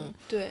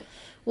对。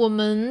我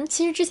们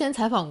其实之前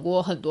采访过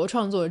很多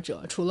创作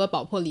者，除了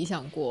宝珀理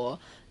想国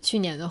去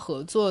年的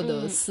合作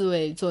的4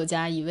位作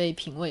家1位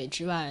评委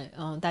之外，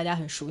大家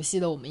很熟悉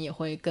的，我们也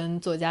会跟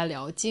作家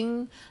聊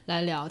经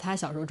来聊他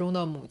小说中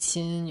的母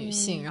亲女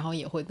性，然后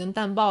也会跟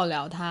淡豹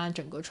聊他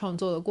整个创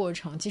作的过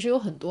程。其实有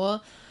很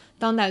多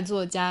当代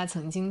作家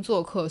曾经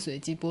做客随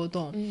机波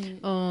动。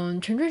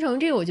陈春成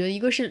这个我觉得一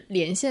个是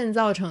连线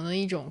造成的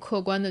一种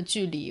客观的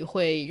距离，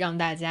会让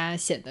大家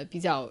显得比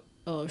较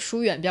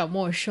疏远，比较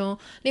陌生。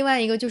另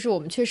外一个就是我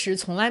们确实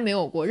从来没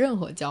有过任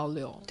何交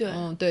流。对，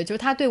对，就是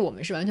他对我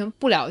们是完全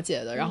不了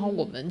解的，然后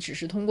我们只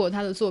是通过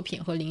他的作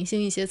品和零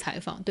星一些采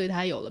访对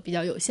他有了比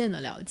较有限的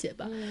了解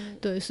吧。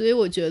对，所以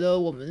我觉得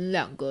我们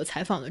2个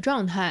采访的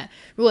状态，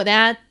如果大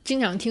家经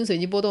常听随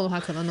机波动的话，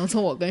可能能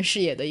从我跟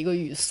视野的一个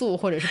语速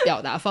或者是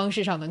表达方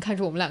式上能看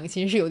出我们2个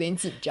其实是有点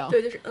紧张。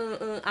对，就是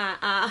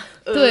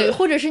对，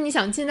或者是你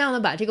想尽量的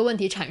把这个问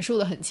题阐述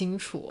的很清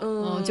楚，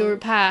就是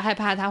害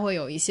怕他会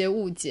有一些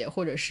误解，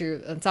或者是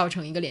造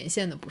成一个连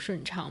线的不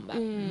顺畅吧。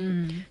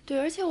对，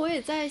而且我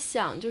也在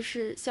想，就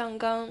是像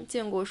刚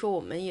建国说我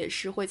们也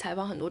是会采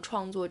访很多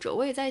创作者，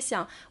我也在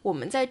想我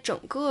们在整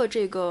个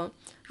这个，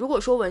如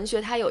果说文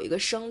学它有一个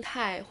生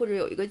态或者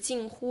有一个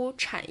近乎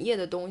产业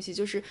的东西，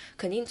就是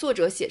肯定作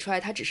者写出来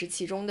它只是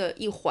其中的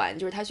一环，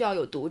就是它需要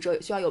有读者，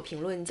需要有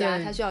评论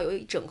家，它需要有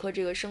整个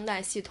这个生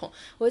态系统。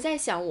我在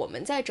想我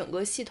们在整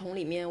个系统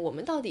里面，我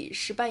们到底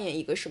是扮演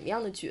一个什么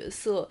样的角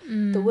色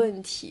的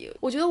问题。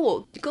我觉得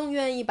我更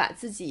愿意把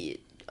自己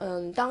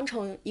当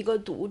成一个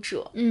读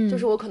者，就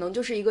是我可能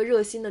就是一个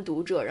热心的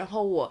读者，然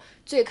后我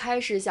最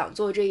开始想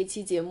做这一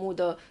期节目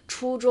的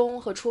初衷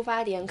和出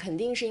发点肯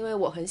定是因为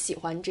我很喜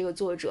欢这个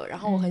作者，然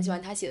后我很喜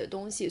欢他写的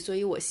东西，所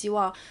以我希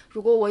望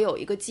如果我有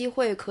一个机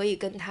会可以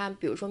跟他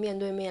比如说面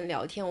对面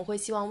聊天，我会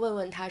希望问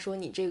问他说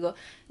你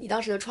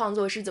当时的创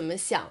作是怎么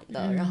想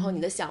的，然后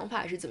你的想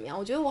法是怎么样。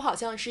我觉得我好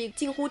像是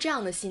近乎这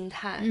样的心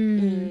态。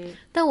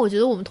但我觉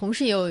得我们同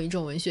时也有一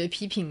种文学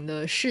批评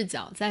的视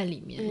角在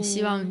里面，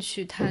希望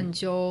去探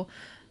究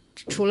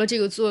除了这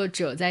个作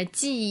者在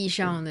记忆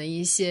上的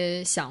一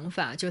些想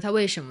法，就他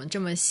为什么这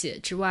么写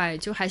之外，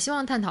就还希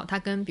望探讨他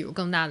跟比如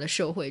更大的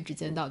社会之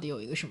间到底有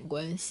一个什么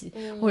关系，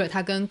或者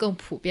他跟更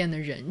普遍的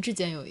人之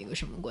间有一个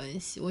什么关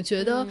系。我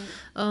觉得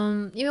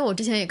因为我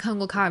之前也看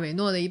过卡尔维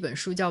诺的一本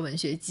书叫《文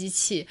学机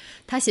器》，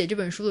他写这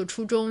本书的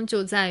初衷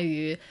就在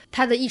于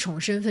他的一重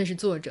身份是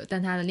作者，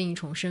但他的另一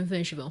重身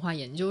份是文化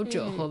研究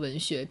者和文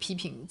学批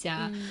评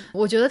家。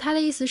我觉得他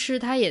的意思是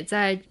他也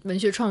在文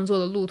学创作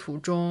的路途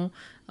中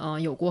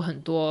有过很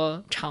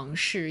多尝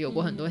试，有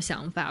过很多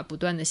想法，不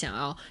断的想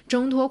要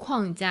挣脱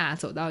框架，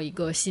走到一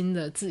个新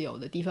的自由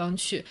的地方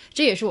去。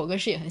这也是我跟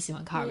视野很喜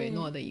欢卡尔维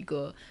诺的一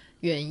个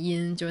原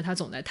因，就是他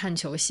总在探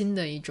求新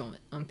的一种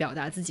表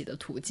达自己的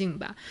途径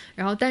吧。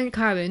然后但是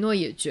卡尔维诺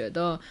也觉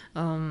得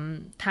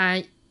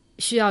他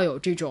需要有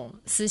这种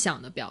思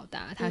想的表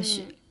达，他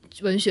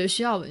文学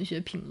需要文学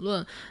评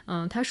论。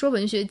他说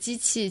文学机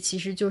器其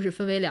实就是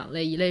分为2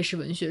类，一类是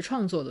文学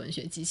创作的文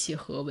学机器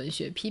和文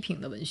学批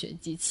评的文学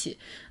机器。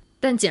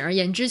但简而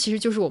言之，其实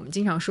就是我们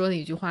经常说的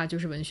一句话，就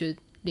是文学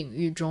领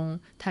域中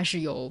它是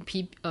由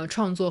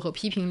创作和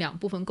批评2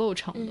部分构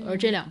成的，而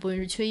这2部分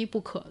是缺一不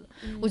可的。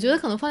我觉得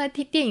可能放在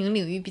电影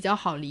领域比较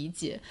好理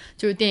解，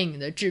就是电影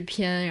的制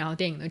片，然后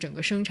电影的整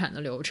个生产的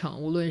流程，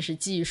无论是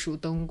技术、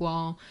灯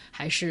光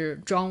还是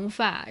妆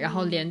发，然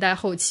后连带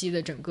后期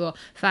的整个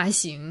发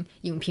行、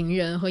影评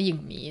人和影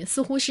迷，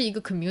似乎是一个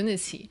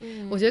community。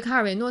我觉得卡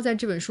尔维诺在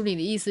这本书里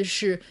的意思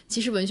是，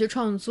其实文学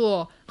创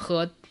作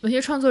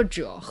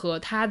者和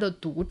他的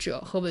读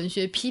者和文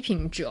学批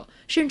评者，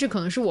甚至可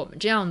能是我们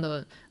这样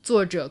的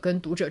作者跟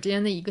读者之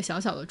间的一个小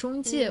小的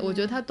中介，我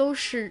觉得他都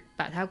是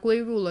把它归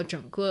入了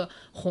整个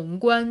宏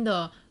观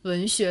的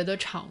文学的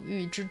场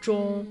域之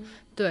中。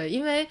对，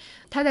因为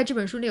他在这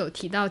本书里有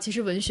提到，其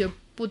实文学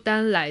不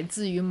单来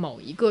自于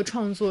某一个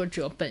创作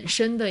者本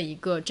身的一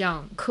个这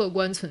样客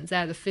观存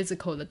在的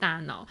physical 的大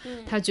脑，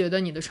他觉得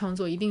你的创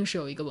作一定是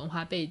有一个文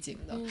化背景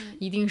的，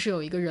一定是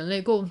有一个人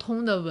类共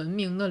通的文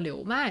明的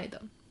流脉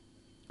的，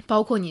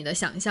包括你的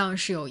想象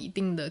是有一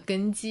定的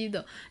根基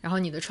的，然后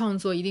你的创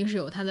作一定是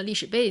有它的历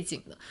史背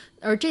景的，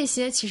而这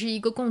些其实一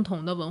个共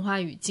同的文化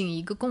语境，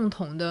一个共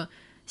同的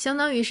相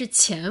当于是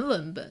前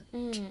文本，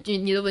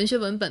你的文学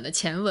文本的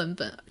前文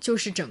本就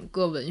是整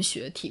个文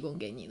学提供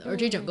给你的，而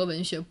这整个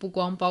文学不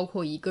光包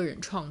括一个人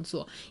创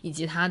作以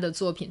及他的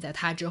作品在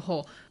他之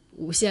后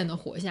无限的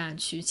活下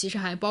去，其实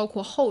还包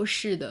括后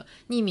世的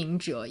匿名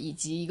者以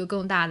及一个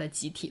更大的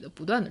集体的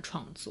不断的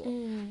创作。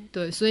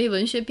对，所以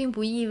文学并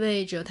不意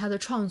味着他的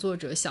创作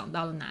者想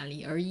到了哪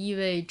里，而意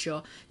味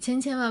着千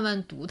千万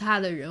万读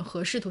他的人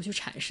和试图去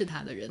阐释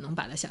他的人能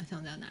把它想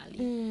象在哪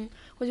里。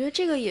我觉得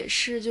这个也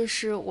是，就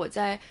是我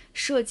在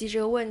设计这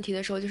个问题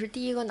的时候，就是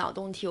第一个脑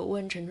洞题我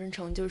问陈春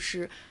成，就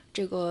是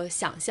这个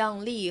想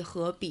象力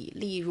和比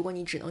例，如果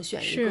你只能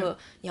选一个，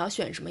你要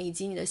选什么，以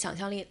及你的想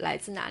象力来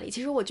自哪里。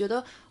其实我觉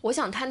得我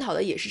想探讨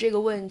的也是这个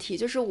问题，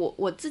就是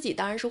我自己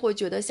当然是会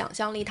觉得想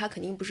象力它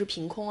肯定不是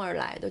凭空而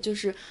来的，就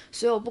是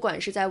所有不管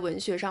是在文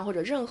学上或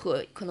者任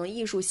何可能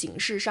艺术形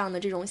式上的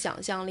这种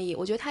想象力，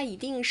我觉得它一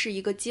定是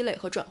一个积累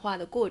和转化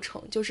的过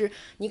程，就是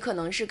你可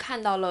能是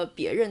看到了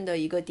别人的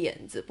一个点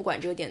子，不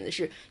管这个点子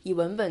是以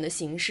文本的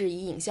形式，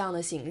以影像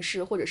的形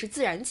式，或者是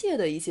自然界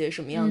的一些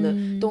什么样的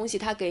东西，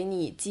它给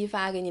你激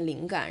发，给你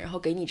灵感，然后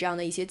给你这样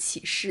的一些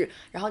启示，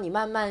然后你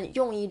慢慢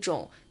用一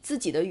种自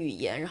己的语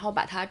言，然后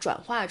把它转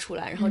化出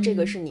来，然后这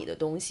个是你的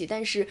东西。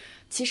但是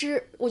其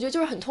实我觉得就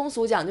是很通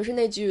俗讲，就是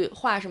那句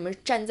话什么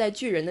站在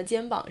巨人的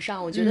肩膀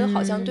上，我觉得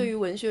好像对于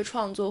文学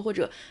创作或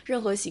者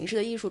任何形式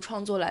的艺术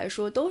创作来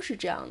说都是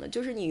这样的，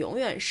就是你永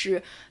远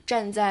是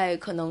站在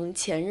可能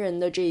前人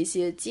的这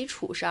些基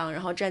础上，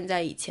然后站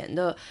在以前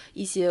的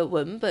一些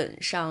文本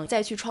上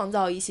再去创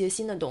造一些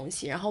新的东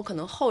西，然后可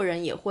能后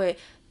人也会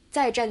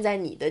再站在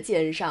你的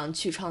肩上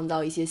去创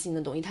造一些新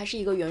的东西，它是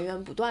一个源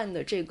源不断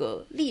的这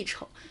个历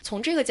程。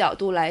从这个角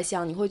度来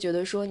想，你会觉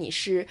得说你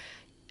是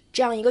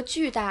这样一个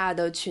巨大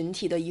的群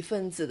体的一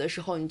份子的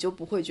时候，你就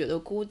不会觉得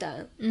孤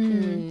单。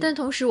但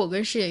同时我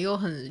跟师爷又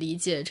很理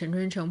解陈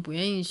春成不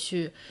愿意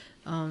去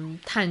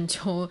探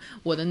究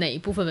我的哪一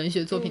部分文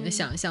学作品的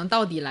想象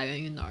到底来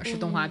源于哪儿，是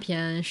动画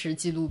片，是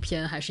纪录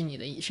片，还是你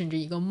的甚至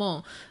一个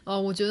梦。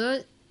我觉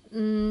得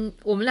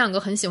我们两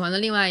个很喜欢的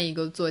另外一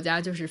个作家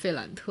就是费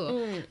兰特，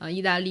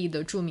意大利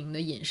的著名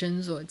的隐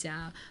身作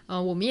家。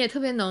我们也特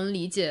别能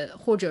理解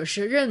或者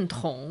是认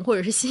同或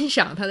者是欣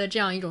赏他的这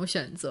样一种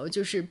选择，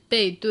就是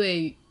背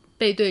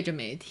对着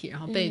媒体，然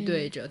后背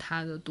对着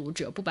他的读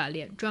者，不把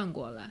脸转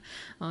过来。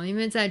因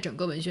为在整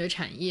个文学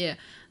产业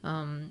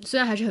虽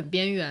然还是很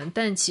边缘，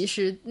但其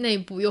实内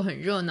部又很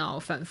热闹，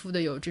反复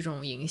的有这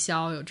种营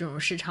销，有这种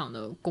市场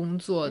的工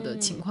作的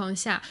情况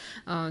下，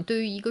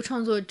对于一个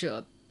创作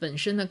者本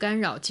身的干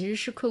扰其实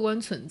是客观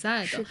存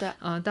在的。是的，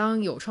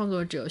当有创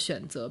作者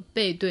选择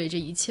背对这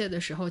一切的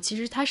时候，其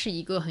实它是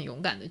一个很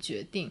勇敢的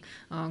决定。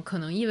可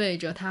能意味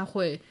着他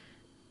会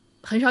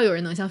很少有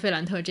人能像费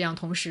兰特这样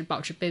同时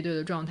保持背对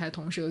的状态，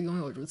同时又拥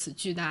有如此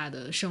巨大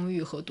的声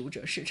誉和读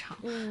者市场。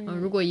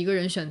如果一个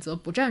人选择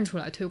不站出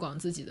来推广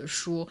自己的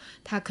书，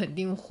他肯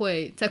定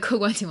会在客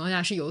观情况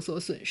下是有所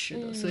损失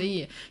的。所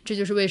以这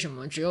就是为什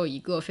么只有一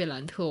个费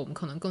兰特，我们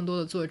可能更多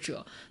的作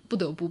者不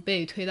得不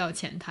被推到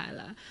前台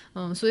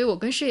来。所以我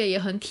跟师爷也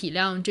很体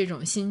谅这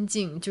种心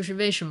境，就是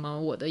为什么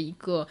我的一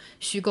个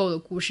虚构的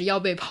故事要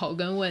被刨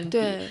根问底。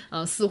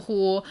似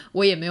乎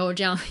我也没有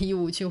这样的义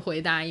务去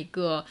回答一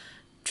个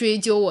追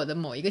究我的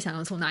某一个想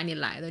象从哪里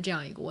来的这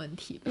样一个问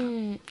题吧。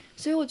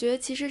所以我觉得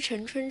其实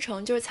陈春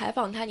成就是采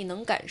访他，你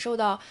能感受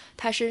到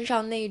他身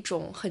上那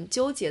种很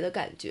纠结的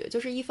感觉。就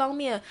是一方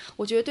面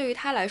我觉得对于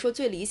他来说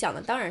最理想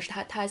的当然是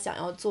他想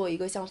要做一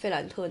个像费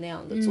兰特那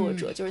样的作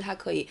者，就是他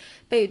可以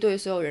背对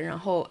所有人，然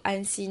后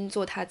安心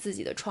做他自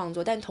己的创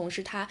作，但同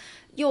时他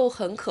又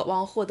很渴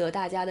望获得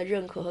大家的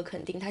认可和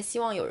肯定，他希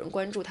望有人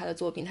关注他的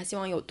作品，他希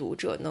望有读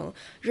者能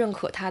认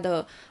可他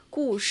的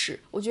故事。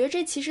我觉得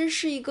这其实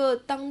是一个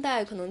当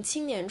代可能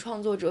青年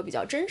创作者比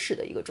较真实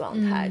的一个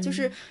状态。就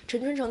是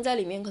陈春成在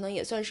里面可能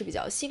也算是比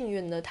较幸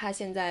运的，他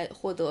现在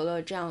获得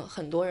了这样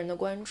很多人的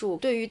关注。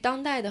对于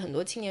当代的很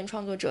多青年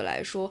创作者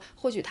来说，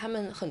或许他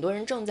们很多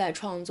人正在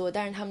创作，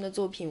但是他们的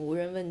作品无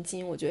人问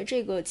津，我觉得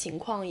这个情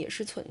况也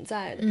是存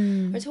在的。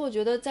而且我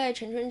觉得在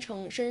陈春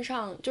成身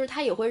上，就是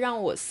他也会让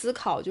我思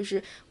考，就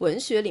是文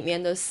学里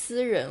面的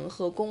私人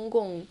和公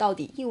共到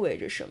底意味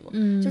着什么。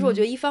就是我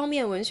觉得一方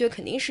面文学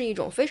肯定是一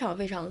种非常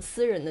非常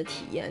私人的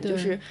体验，就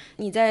是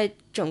你在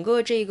整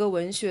个这个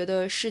文学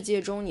的世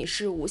界中，你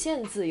是无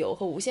限自由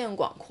和无限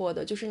广阔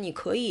的，就是你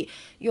可以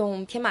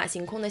用天马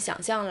行空的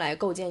想象来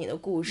构建你的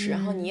故事，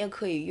然后你也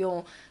可以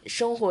用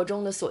生活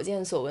中的所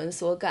见所闻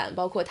所感，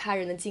包括他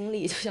人的经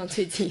历，就像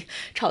最近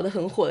炒得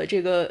很火的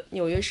这个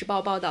纽约时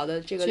报报道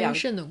的这个捐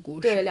肾的故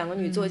事，对，两个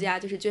女作家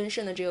就是捐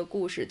肾的这个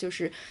故事，就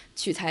是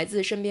取材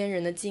自身边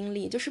人的经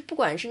历。就是不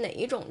管是哪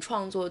一种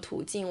创作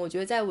途径，我觉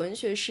得在文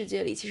学世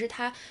界里其实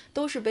它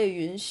都是被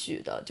允许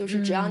的，就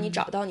是只要你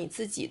找到你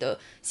自己的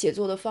写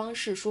作的方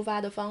式、抒发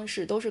的方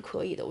式都是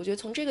可以的。我觉得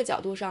从这个角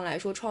度上来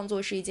说，创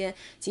作是一件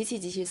极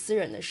其私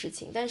人的事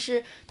情，但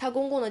是它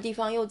公共的地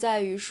方又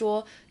在于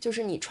说，就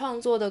是你创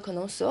作的可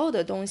能所有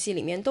的东西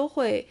里面都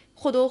会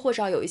或多或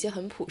少有一些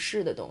很普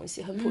世的东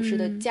西，很普世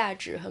的价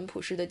值，很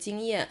普世的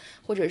经验，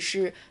或者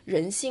是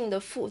人性的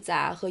复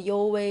杂和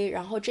幽微，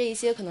然后这一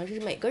些可能是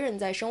每个人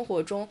在生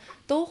活中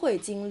都会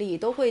经历、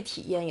都会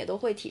体验、也都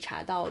会体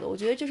察到的。我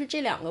觉得就是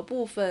这两个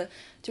部分，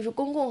就是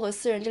公共和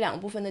私人这两个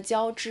部分的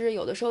交织，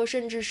有的时候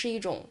甚至是一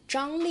种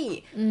张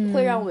力，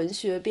会让文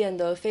学变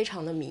得非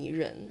常的迷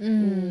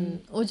人。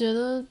我觉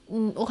得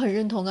我很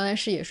认同刚才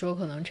师也说，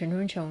可能陈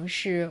春成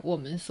是我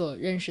们所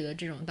认识的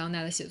这种当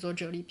代的写作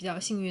者里比较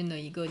幸运的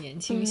一个年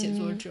轻写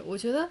作者。我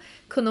觉得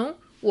可能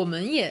我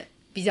们也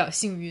比较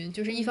幸运，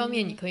就是一方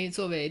面你可以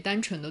作为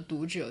单纯的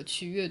读者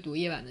去阅读《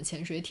夜晚的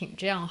潜水艇》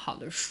这样好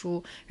的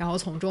书，然后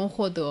从中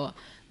获得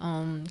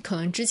可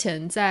能之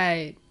前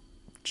在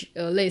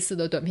类似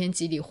的短篇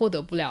集里获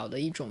得不了的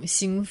一种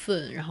兴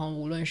奋，然后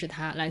无论是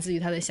他来自于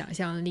他的想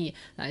象力，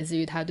来自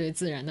于他对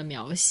自然的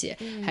描写，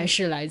还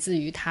是来自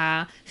于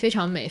他非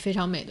常美非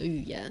常美的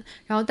语言。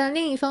然后但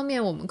另一方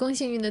面我们更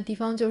幸运的地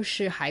方就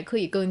是还可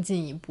以更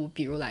进一步，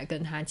比如来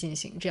跟他进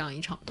行这样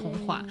一场通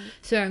话，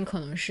虽然可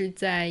能是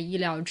在意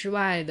料之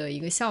外的一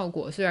个效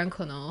果，虽然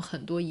可能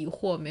很多疑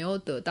惑没有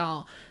得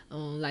到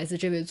来自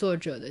这位作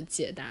者的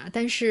解答，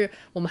但是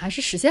我们还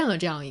是实现了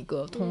这样一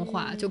个通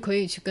话，就可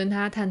以去跟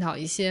他探讨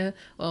一些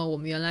我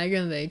们原来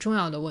认为重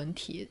要的问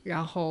题，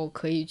然后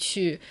可以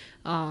去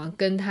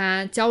跟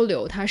他交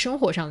流他生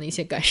活上的一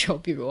些感受，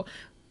比如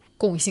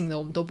共性的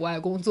我们都不爱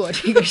工作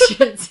这个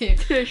事情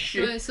确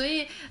实对，所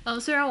以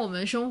虽然我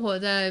们生活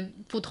在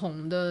不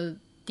同的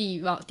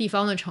地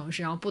方的城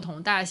市，然后不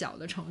同大小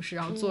的城市，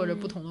然后做着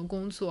不同的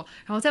工作，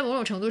然后在某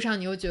种程度上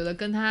你又觉得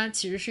跟他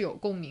其实是有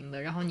共鸣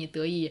的，然后你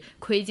得以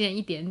窥见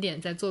一点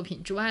点在作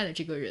品之外的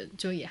这个人，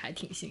就也还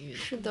挺幸运的。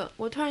是的，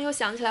我突然又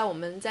想起来我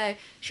们在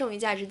剩余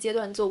价值阶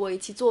段做过一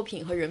期作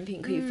品和人品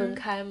可以分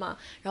开嘛，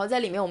然后在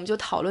里面我们就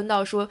讨论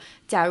到说，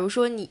假如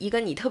说你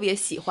特别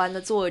喜欢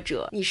的作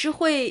者，你是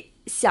会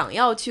想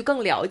要去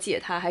更了解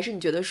他，还是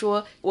你觉得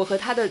说我和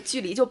他的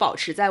距离就保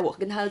持在我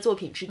跟他的作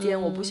品之间，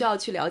我不需要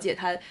去了解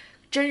他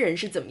真人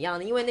是怎么样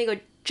的，因为那个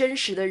真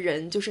实的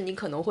人就是你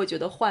可能会觉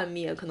得幻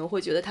灭，可能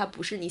会觉得他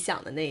不是你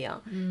想的那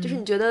样，就是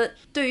你觉得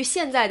对于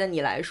现在的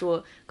你来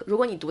说，如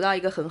果你读到一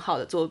个很好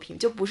的作品，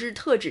就不是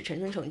特指陈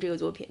春成这个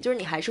作品，就是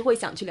你还是会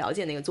想去了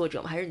解那个作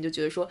者吗？还是你就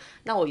觉得说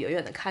那我远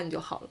远的看就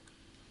好了？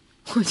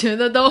我觉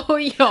得都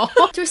有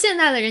就现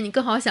在的人你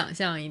更好想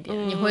象一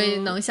点，你会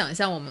能想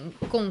象我们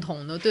共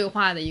同的对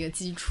话的一个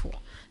基础，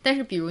但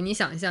是比如你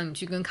想象你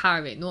去跟卡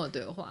尔维诺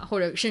对话，或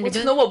者甚至我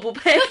觉得我不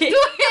配对，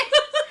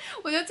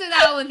我觉得最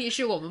大的问题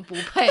是我们不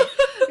配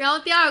然后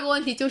第二个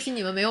问题就是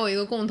你们没有一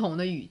个共同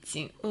的语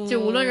境，就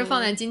无论是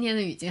放在今天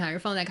的语境还是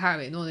放在卡尔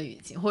维诺的语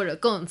境，或者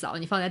更早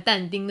你放在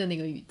但丁的那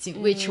个语境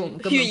which 我们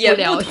根本不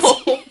了解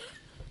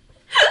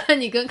那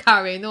你跟卡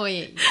尔维诺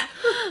也一样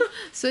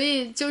所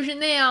以就是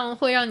那样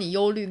会让你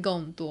忧虑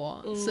更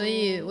多，所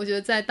以我觉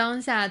得在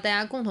当下大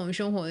家共同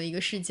生活的一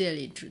个世界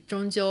里，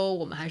终究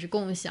我们还是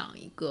共享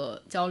一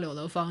个交流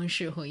的方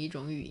式和一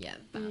种语言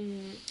吧。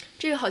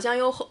这个好像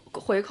又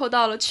回扣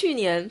到了去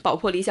年宝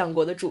珀理想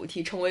国的主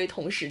题，成为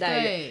同时代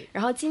人。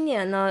然后今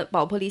年呢，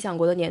宝珀理想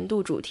国的年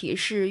度主题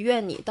是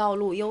愿你道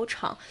路悠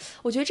长。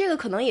我觉得这个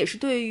可能也是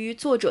对于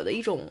作者的一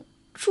种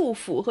祝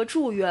福和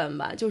祝愿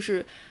吧，就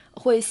是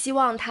会希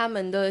望他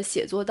们的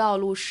写作道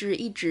路是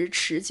一直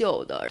持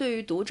久的，对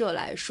于读者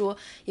来说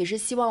也是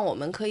希望我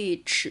们可以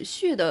持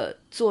续的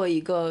做一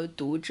个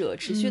读者，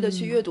持续的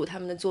去阅读他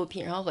们的作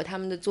品，然后和他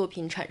们的作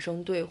品产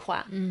生对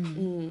话。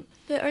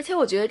对，而且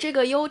我觉得这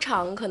个悠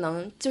长可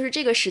能就是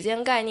这个时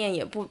间概念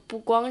也不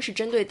光是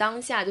针对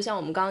当下，就像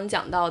我们刚刚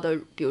讲到的，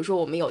比如说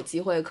我们有机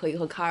会可以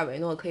和卡尔维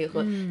诺，可以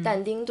和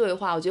但丁对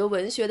话，我觉得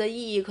文学的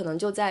意义可能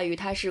就在于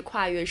它是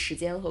跨越时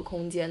间和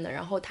空间的，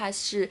然后它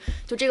是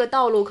就这个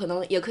道路可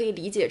能也可以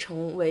理解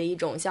成为一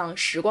种像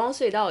时光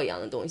隧道一样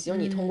的东西，就是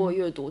你通过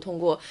阅读，通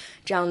过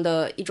这样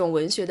的一种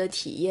文学的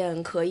体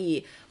验，可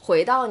以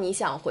回到你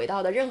想回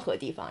到的任何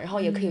地方，然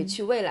后也可以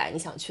去未来你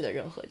想去的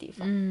任何地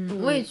方。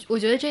我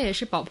觉得这也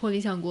是宝珀理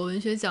想国文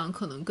学奖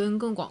可能跟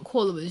更广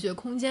阔的文学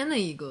空间的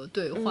一个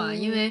对话，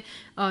因为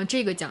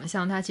这个奖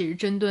项它其实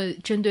针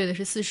对的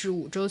是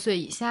45周岁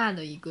以下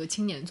的一个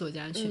青年作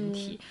家群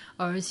体，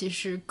而其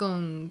实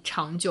更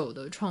长久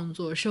的创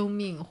作生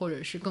命或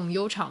者是更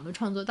悠长的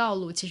创作道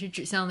路其实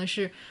指向的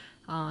是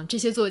这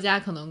些作家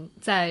可能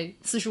在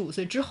45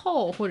岁之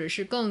后或者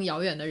是更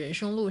遥远的人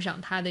生路上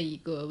他的一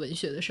个文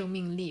学的生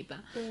命力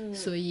吧。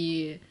所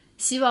以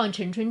希望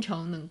陈春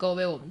成能够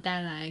为我们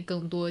带来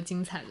更多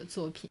精彩的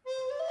作品。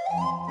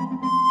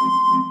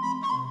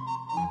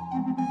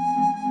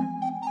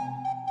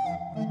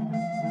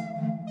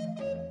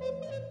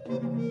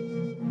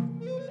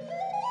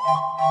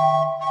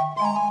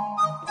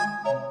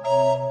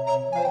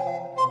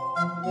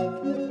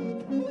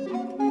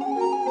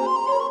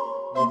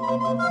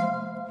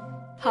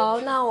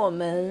好，那我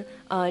们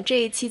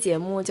这一期节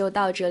目就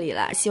到这里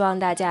了，希望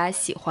大家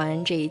喜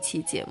欢这一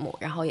期节目，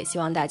然后也希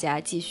望大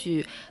家继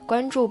续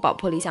关注宝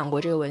珀理想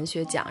国这个文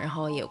学奖，然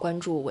后也关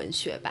注文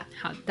学吧。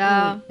好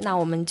的，那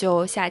我们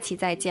就下期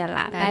再见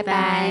啦，拜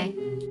拜。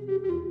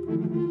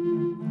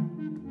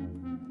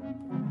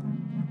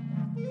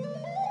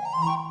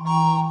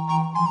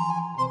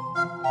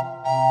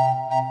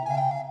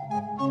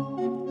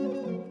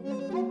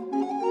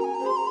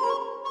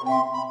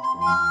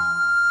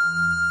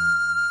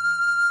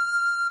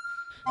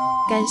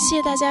感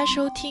谢大家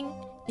收听，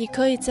你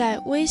可以在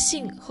微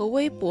信和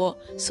微博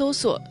搜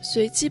索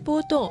随机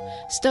波动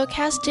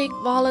Stochastic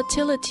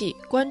Volatility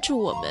关注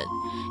我们，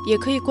也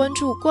可以关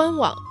注官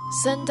网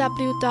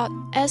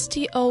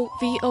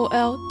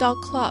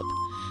www.stovol.club，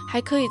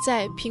 还可以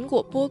在苹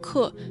果播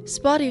客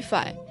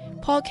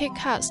Spotify、Pocket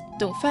Cast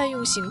等泛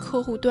用型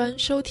客户端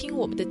收听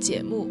我们的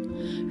节目。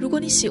如果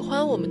你喜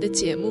欢我们的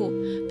节目，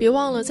别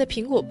忘了在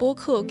苹果播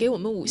客给我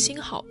们5星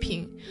好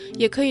评，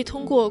也可以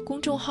通过公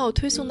众号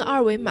推送的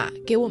2维码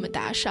给我们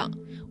打赏。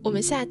我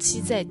们下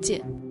期再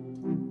见。